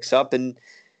he picks up. And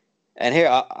here,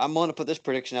 I'm willing to put this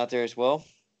prediction out there as well.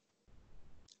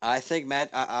 I think Matt.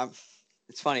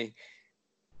 It's funny.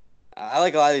 I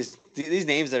like a lot of these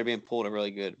names that are being pulled are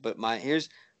really good. But here's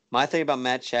my thing about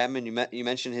Matt Chapman. You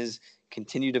mentioned his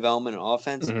continued development in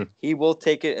offense. Mm-hmm. He will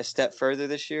take it a step further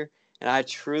this year, and I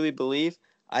truly believe.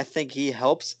 I think he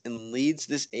helps and leads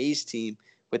this A's team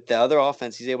with the other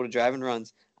offense. He's able to drive and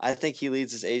runs. I think he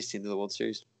leads this A's team to the World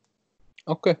Series.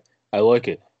 Okay, I like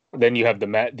it. Then you have the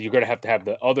Matt. You're gonna have to have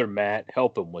the other Matt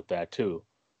help him with that too.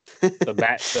 The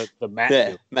Matt Yeah,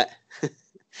 dude. Matt.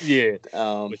 Yeah.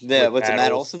 Yeah. With What's it? Matt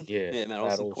Matt Olson. Olson. Yeah, Yeah, Matt Matt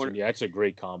Olson. Olson. Corner. Yeah, that's a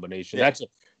great combination. Yeah.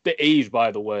 The A's,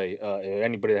 by the way.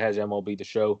 Anybody that has MLB The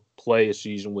Show, play a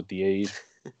season with the A's.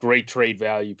 Great trade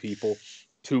value, people.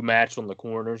 2 Mats on the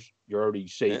corners. You're already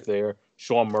safe there.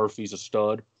 Sean Murphy's a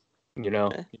stud. You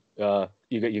know,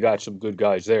 you got some good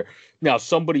guys there. Now,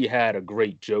 somebody had a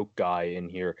great joke guy in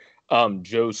here.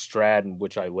 Joe Stratton,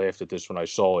 which I laughed at this when I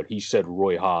saw it. He said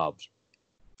Roy Hobbs.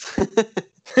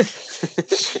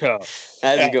 So,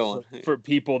 That's a good one. For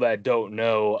people that don't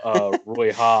know,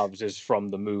 Roy Hobbs is from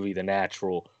the movie The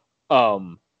Natural.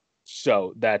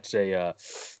 So that's a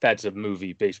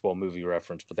baseball movie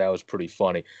reference, but that was pretty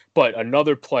funny. But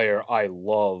another player I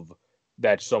love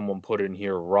that someone put in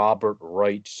here, Robert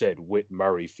Wright said Whit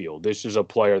Merrifield. This is a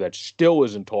player that still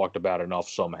isn't talked about enough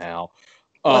somehow.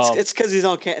 Well, it's because he's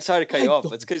on. Sorry to cut you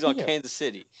off. It's because he's on care. Kansas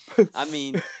City. I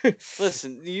mean,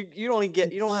 listen, you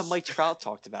don't have Mike Trout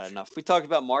talked about enough. We talked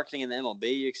about marketing in the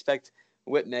MLB. You expect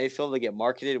Whit Mayfield to get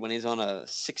marketed when he's on a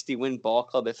 60-win ball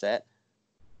club, if that.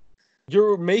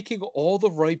 You're making all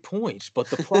the right points, but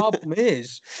the problem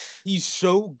is he's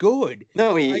so good.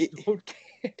 No, I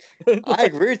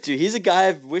agree with you. He's a guy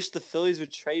I wish the Phillies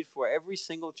would trade for every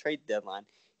single trade deadline.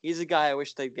 He's a guy I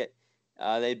wish they'd get.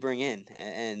 They bring in,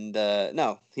 and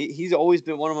no, he's always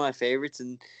been one of my favorites,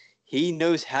 and he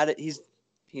knows how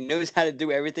to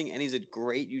do everything, and he's a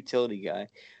great utility guy.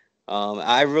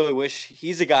 I really wish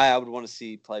he's a guy I would want to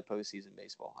see play postseason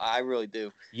baseball. I really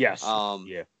do. Yes.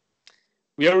 Yeah.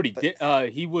 We already did.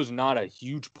 He was not a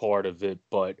huge part of it,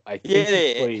 but I think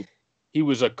he played. He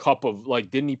was a cup of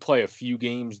didn't he play a few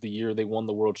games the year they won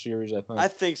the World Series? I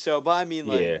think so, but I mean,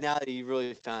 now that he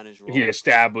really found his role, he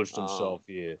established himself.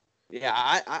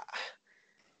 Yeah,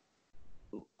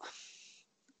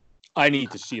 I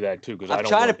need to see that too because I'm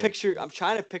trying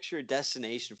to picture a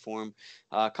destination for him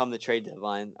come the trade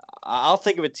deadline. I'll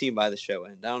think of a team by the show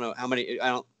end. I don't know how many.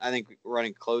 I think we're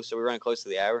running close. So we're running close to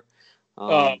the hour.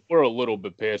 We're a little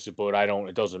bit past it, but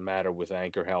it doesn't matter with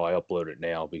Anchor how I upload it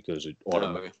now because it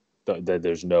automatically.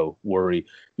 There's no worry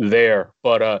there.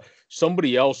 But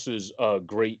somebody else's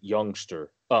great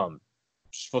youngster,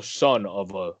 son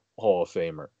of a Hall of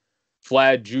Famer,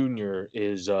 Vlad Jr.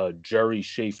 is Jerry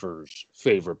Schaefer's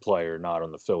favorite player, not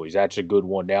on the Phillies. That's a good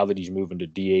one. Now that he's moving to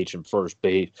DH and first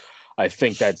base, I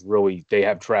think that's really, they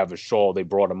have Travis Shaw. They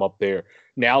brought him up there.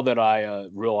 Now that I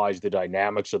realize the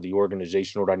dynamics of the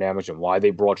organizational dynamics and why they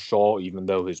brought Shaw, even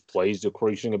though his play is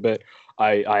decreasing a bit,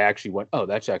 I actually went, oh,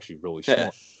 that's actually really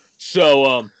smart.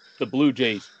 So the Blue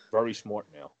Jays, very smart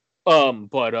now.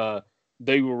 But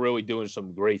they were really doing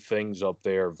some great things up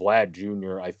there. Vlad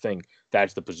Jr., I think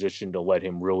that's the position to let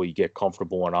him really get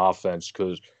comfortable on offense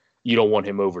because you don't want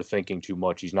him overthinking too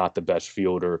much. He's not the best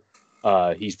fielder.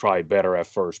 He's probably better at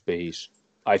first base.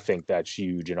 I think that's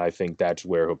huge, and I think that's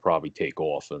where he'll probably take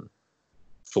off and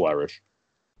flourish.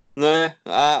 Nah,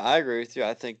 I agree with you.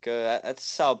 I think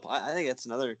that's I think that's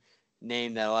another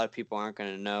name that a lot of people aren't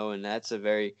going to know, and that's a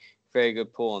very, very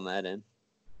good pull on that end.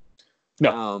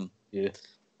 No. Yeah.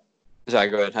 Sorry,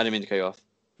 go ahead. I didn't mean to cut you off.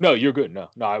 No, you're good. No,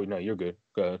 you're good.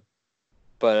 Go ahead.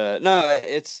 But no,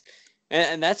 it's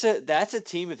and that's a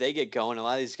team if they get going. A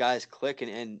lot of these guys click,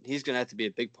 and he's going to have to be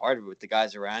a big part of it with the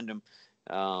guys around him.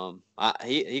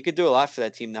 He could do a lot for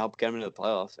that team to help get them into the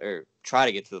playoffs or try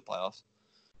to get to the playoffs.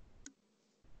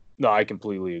 No, I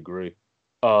completely agree.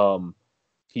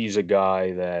 He's a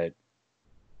guy that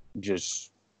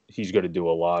he's going to do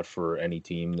a lot for any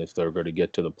team if they're going to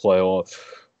get to the playoffs.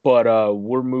 But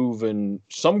we're moving.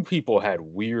 Some people had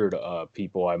weird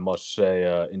people, I must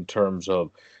say, in terms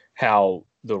of how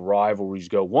the rivalries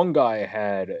go. One guy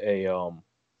had a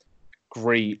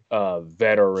great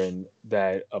veteran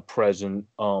that a present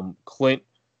Clint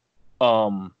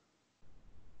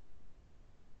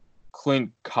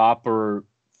Copper.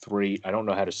 I don't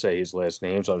know how to say his last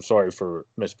name, so I'm sorry for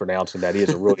mispronouncing that. He has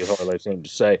a really hard last name to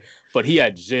say. But he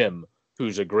had Zim,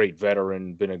 who's a great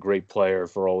veteran, been a great player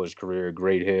for all his career,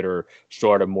 great hitter,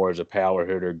 started more as a power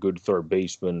hitter, good third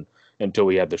baseman until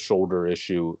he had the shoulder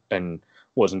issue and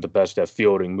wasn't the best at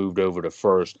fielding, moved over to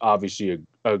first. Obviously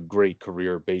a great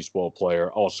career baseball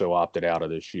player, also opted out of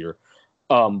this year.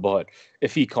 But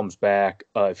if he comes back,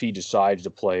 if he decides to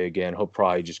play again, he'll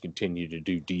probably just continue to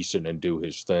do decent and do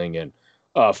his thing. And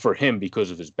for him,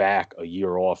 because of his back, a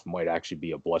year off might actually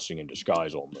be a blessing in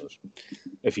disguise almost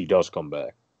if he does come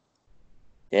back.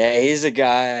 Yeah, he's a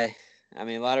guy. I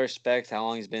mean, a lot of respect how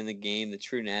long he's been in the game. The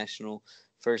true national,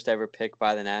 first ever pick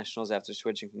by the Nationals after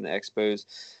switching from the Expos.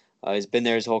 He's been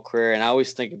there his whole career, and I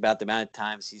always think about the amount of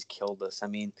times he's killed us. I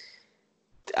mean,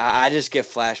 I just get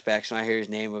flashbacks when I hear his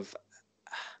name of.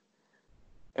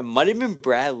 It might have been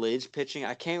Brad Lidge pitching.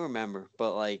 I can't remember,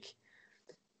 but like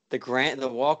the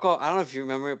walk off. I don't know if you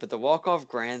remember it, but the walk off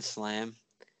grand slam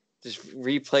just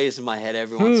replays in my head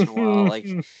every once in a while. Like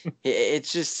it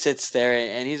just sits there,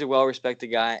 and he's a well-respected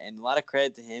guy, and a lot of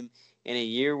credit to him. In a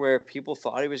year where people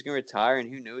thought he was going to retire, and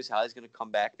who knows how he's going to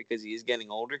come back because he is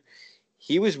getting older,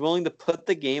 he was willing to put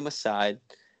the game aside,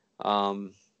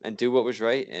 and do what was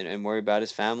right, and worry about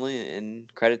his family.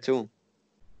 And credit to him.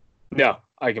 No,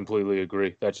 I completely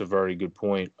agree. That's a very good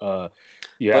point.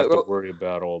 You have to worry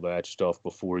about all that stuff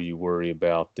before you worry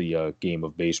about the game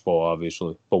of baseball,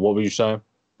 obviously. But what were you saying?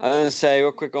 I was going to say,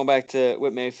 real quick, going back to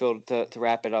Whit Mayfield to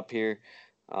wrap it up here,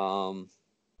 the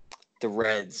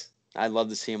Reds. I'd love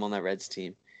to see him on that Reds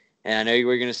team. And I know you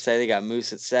were going to say they got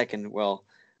Moose at second. Well,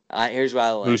 here's what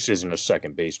I like. Moose isn't a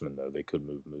second baseman, though. They could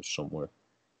move Moose somewhere.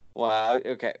 Well,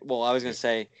 okay. Well, I was going to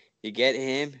say, you get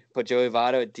him, put Joey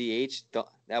Votto at DH.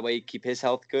 That way you keep his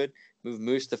health good. Move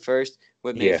Moose to first,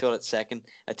 Whit Mayfield at second.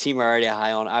 A team we're already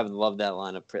high on. I would love that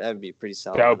lineup. That would be pretty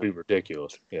solid. That would be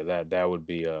ridiculous. Yeah, that would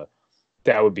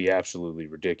be absolutely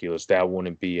ridiculous. That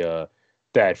wouldn't be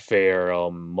that fair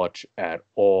much at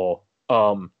all.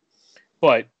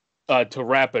 But to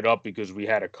wrap it up, because we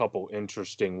had a couple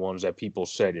interesting ones that people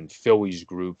said in Phillies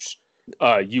groups.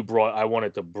 I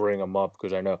wanted to bring them up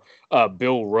because I know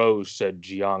Bill Rose said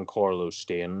Giancarlo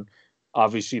Stanton.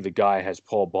 Obviously, the guy has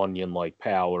Paul Bunyan-like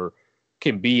power,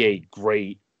 can be a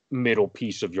great middle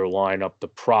piece of your lineup. The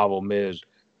problem is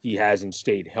he hasn't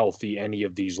stayed healthy any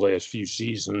of these last few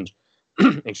seasons.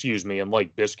 Excuse me. And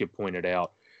like Biscuit pointed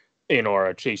out in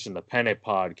our Chasing the Pennant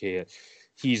podcast,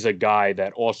 he's a guy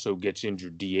that also gets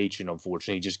injured DH, and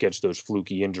unfortunately, he just gets those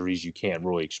fluky injuries you can't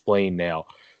really explain now.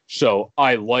 So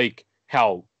I like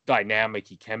how dynamic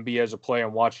he can be as a player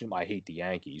and watching him. I hate the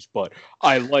Yankees, but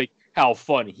I like how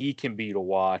fun he can be to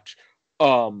watch.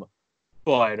 But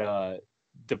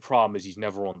the problem is he's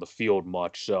never on the field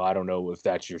much, so I don't know if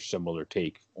that's your similar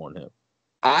take on him.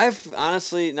 I've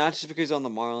honestly, not just because he's on the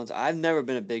Marlins, I've never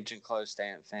been a big Giancarlo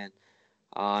Stanton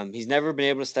fan. He's never been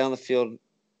able to stay on the field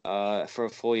for a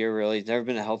full year, really. He's never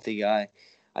been a healthy guy.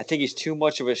 I think he's too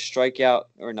much of a strikeout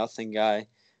or nothing guy,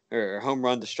 or home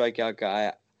run to strikeout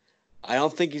guy. I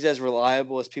don't think he's as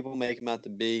reliable as people make him out to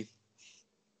be.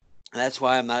 And that's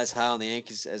why I'm not as high on the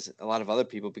Yankees as a lot of other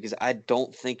people, because I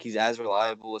don't think he's as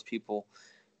reliable as people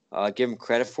give him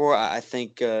credit for. I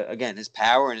think, again, his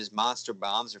power and his monster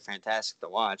bombs are fantastic to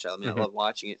watch. I mean, I love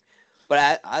watching it.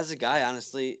 But as a guy,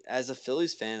 honestly, as a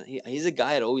Phillies fan, he's a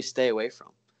guy I'd always stay away from.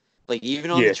 Like, even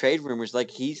on the trade rumors,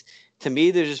 like, to me,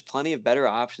 there's just plenty of better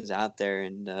options out there.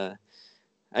 And,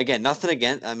 again, nothing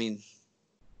against, I mean,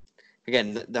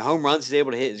 again, the home runs he's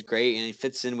able to hit is great, and he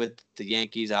fits in with the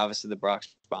Yankees, obviously the Bronx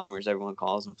Bombers, everyone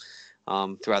calls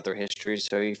them, throughout their history.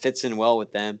 So he fits in well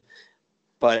with them.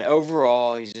 But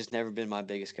overall, he's just never been my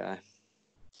biggest guy.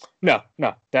 No,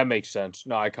 that makes sense.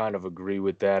 No, I kind of agree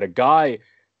with that. A guy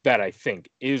that I think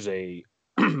is a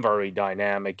very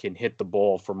dynamic, can hit the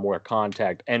ball for more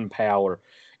contact and power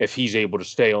if he's able to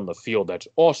stay on the field, that's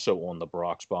also on the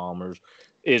Bronx Bombers,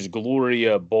 is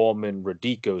Gloria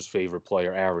Ballman-Radico's favorite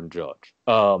player, Aaron Judge.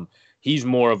 He's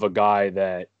more of a guy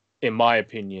that, in my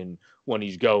opinion, when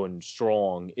he's going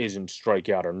strong, isn't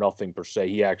strikeout or nothing per se.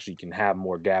 He actually can have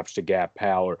more gaps-to-gap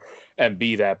power and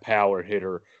be that power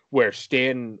hitter, where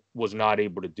Stanton was not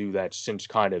able to do that since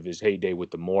kind of his heyday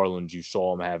with the Marlins. You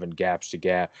saw him having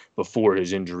gaps-to-gap before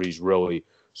his injuries really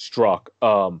struck.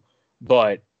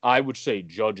 But I would say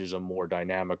Judge is a more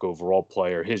dynamic overall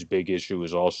player. His big issue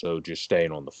is also just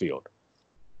staying on the field.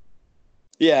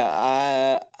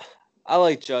 Yeah, I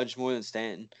like Judge more than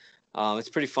Stanton. It's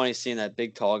pretty funny seeing that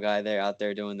big, tall guy there out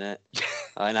there doing that.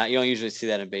 You don't usually see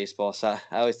that in baseball, so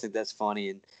I always think that's funny.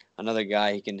 And another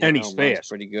guy, he can hit home runs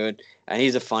pretty good, and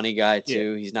he's a funny guy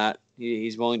too. Yeah.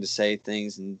 He's willing to say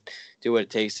things and do what it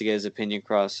takes to get his opinion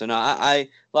across. So no, I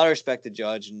a lot of respect to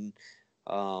Judge, and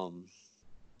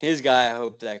his guy, I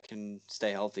hope that can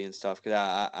stay healthy and stuff,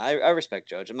 because I respect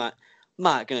Judge. I'm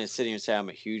not gonna sit here and say I'm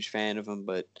a huge fan of him,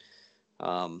 but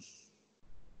I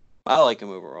like him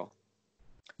overall.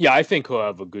 Yeah, I think he'll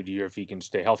have a good year if he can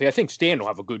stay healthy. I think Stan will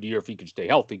have a good year if he can stay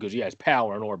healthy, because he has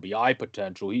power and RBI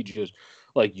potential. He just,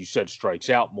 like you said, strikes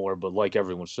out more. But like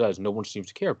everyone says, no one seems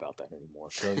to care about that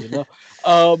anymore. So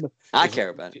um, I as, care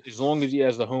about it. as long as he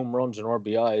has the home runs and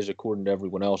RBIs, according to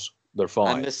everyone else, they're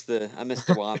fine. I miss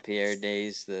the Juan Pierre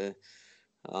days.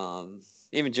 Um,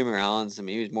 Even Jimmy Rollins. I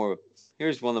mean, he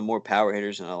was one of the more power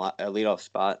hitters in a leadoff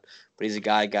spot. But he's a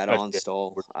guy got on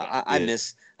stall. Yeah.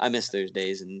 I miss those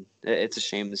days, and it's a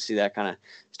shame to see that kind of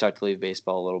start to leave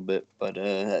baseball a little bit. But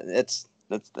that's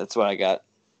what I got.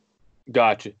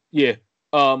 Gotcha. Yeah.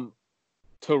 To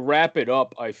wrap it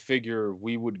up, I figure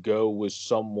we would go with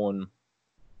someone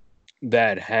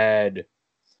that had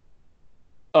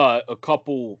a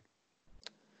couple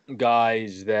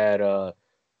guys that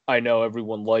I know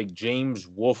everyone liked. James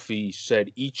Wolfe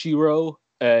said Ichiro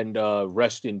and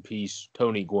rest in peace,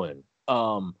 Tony Gwynn.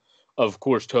 Of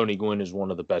course, Tony Gwynn is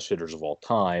one of the best hitters of all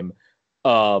time.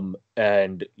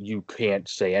 And you can't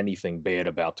say anything bad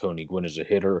about Tony Gwynn as a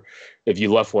hitter. If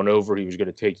you left one over, he was going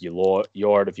to take you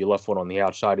yard. If you left one on the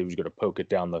outside, he was going to poke it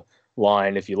down the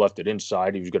line. If you left it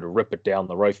inside, he was going to rip it down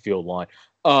the right field line.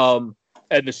 And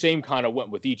the same kind of went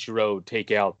with Ichiro,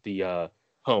 take out the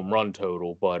home run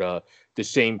total, but the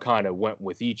same kind of went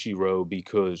with Ichiro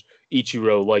because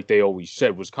Ichiro, like they always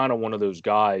said, was kind of one of those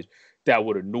guys that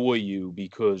would annoy you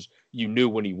because you knew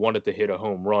when he wanted to hit a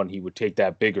home run, he would take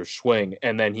that bigger swing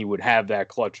and then he would have that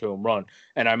clutch home run.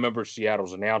 And I remember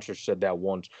Seattle's announcer said that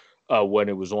once when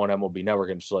it was on MLB Network,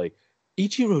 and it's like,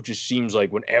 Ichiro just seems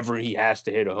like whenever he has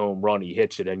to hit a home run, he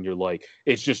hits it, and you're like,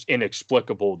 it's just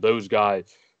inexplicable. Those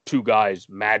guys, two guys,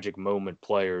 magic moment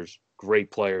players, great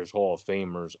players, Hall of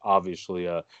Famers. Obviously,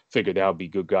 figured that would be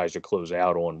good guys to close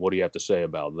out on. What do you have to say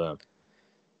about them?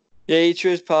 Yeah,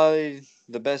 Ichiro is probably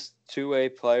the best two-way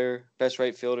player, best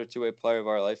right fielder, two-way player of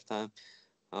our lifetime.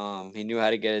 He knew how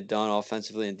to get it done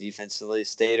offensively and defensively.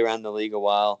 Stayed around the league a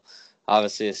while.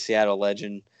 Obviously, a Seattle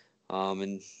legend.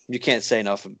 And you can't say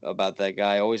enough about that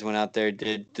guy. Always went out there,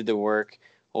 did the work.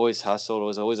 Always hustled.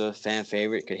 Was always a fan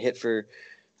favorite. Could hit for.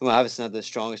 Well, obviously not the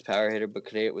strongest power hitter,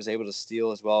 but was able to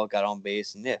steal as well. Got on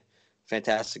base, and yeah,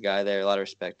 fantastic guy there. A lot of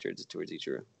respect towards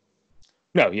Ichiro.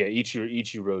 No, yeah,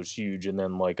 Ichiro's huge, and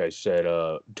then like I said,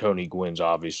 Tony Gwynn's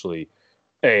obviously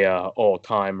a all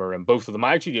timer, and both of them.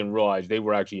 I actually didn't realize they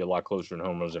were actually a lot closer in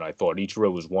home runs than I thought.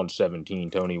 Ichiro was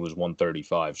 117, Tony was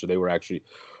 135, so they were actually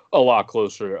a lot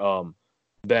closer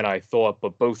than I thought.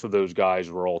 But both of those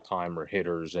guys were all timer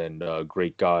hitters and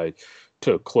great guy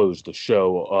to close the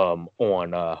show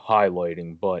on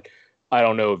highlighting. But I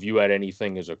don't know if you had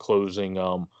anything as a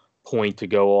closing point to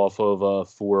go off of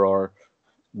for our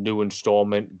new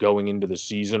installment going into the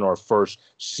season, our first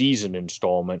season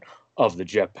installment of the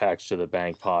JetPacks to the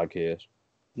Bank podcast.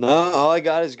 No, all I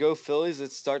got is go Phillies.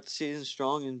 Let's start the season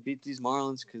strong and beat these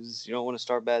Marlins because you don't want to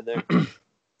start bad there.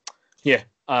 Yeah,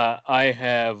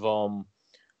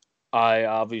 I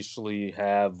obviously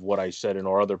have what I said in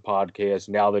our other podcast.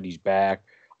 Now that he's back,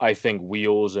 I think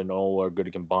Wheels and Nola are going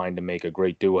to combine to make a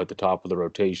great duo at the top of the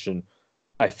rotation.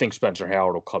 I think Spencer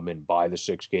Howard will come in by the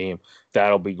sixth game.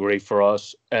 That'll be great for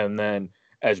us. And then,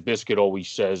 as Biscuit always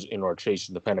says in our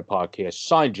Chasing the Pennant podcast,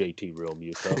 sign JT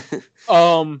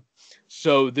Realmuto.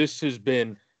 So this has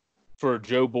been for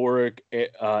Joe Boric,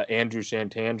 Andrew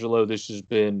Santangelo. This has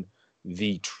been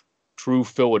the True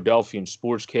Philadelphian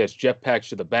Sportscast JetPacks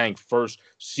to the Bank first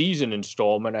season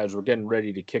installment as we're getting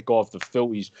ready to kick off the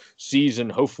Phillies season.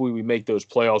 Hopefully we make those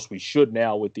playoffs. We should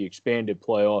now with the expanded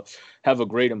playoffs. Have a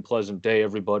great and pleasant day,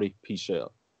 everybody. Peace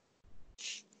out.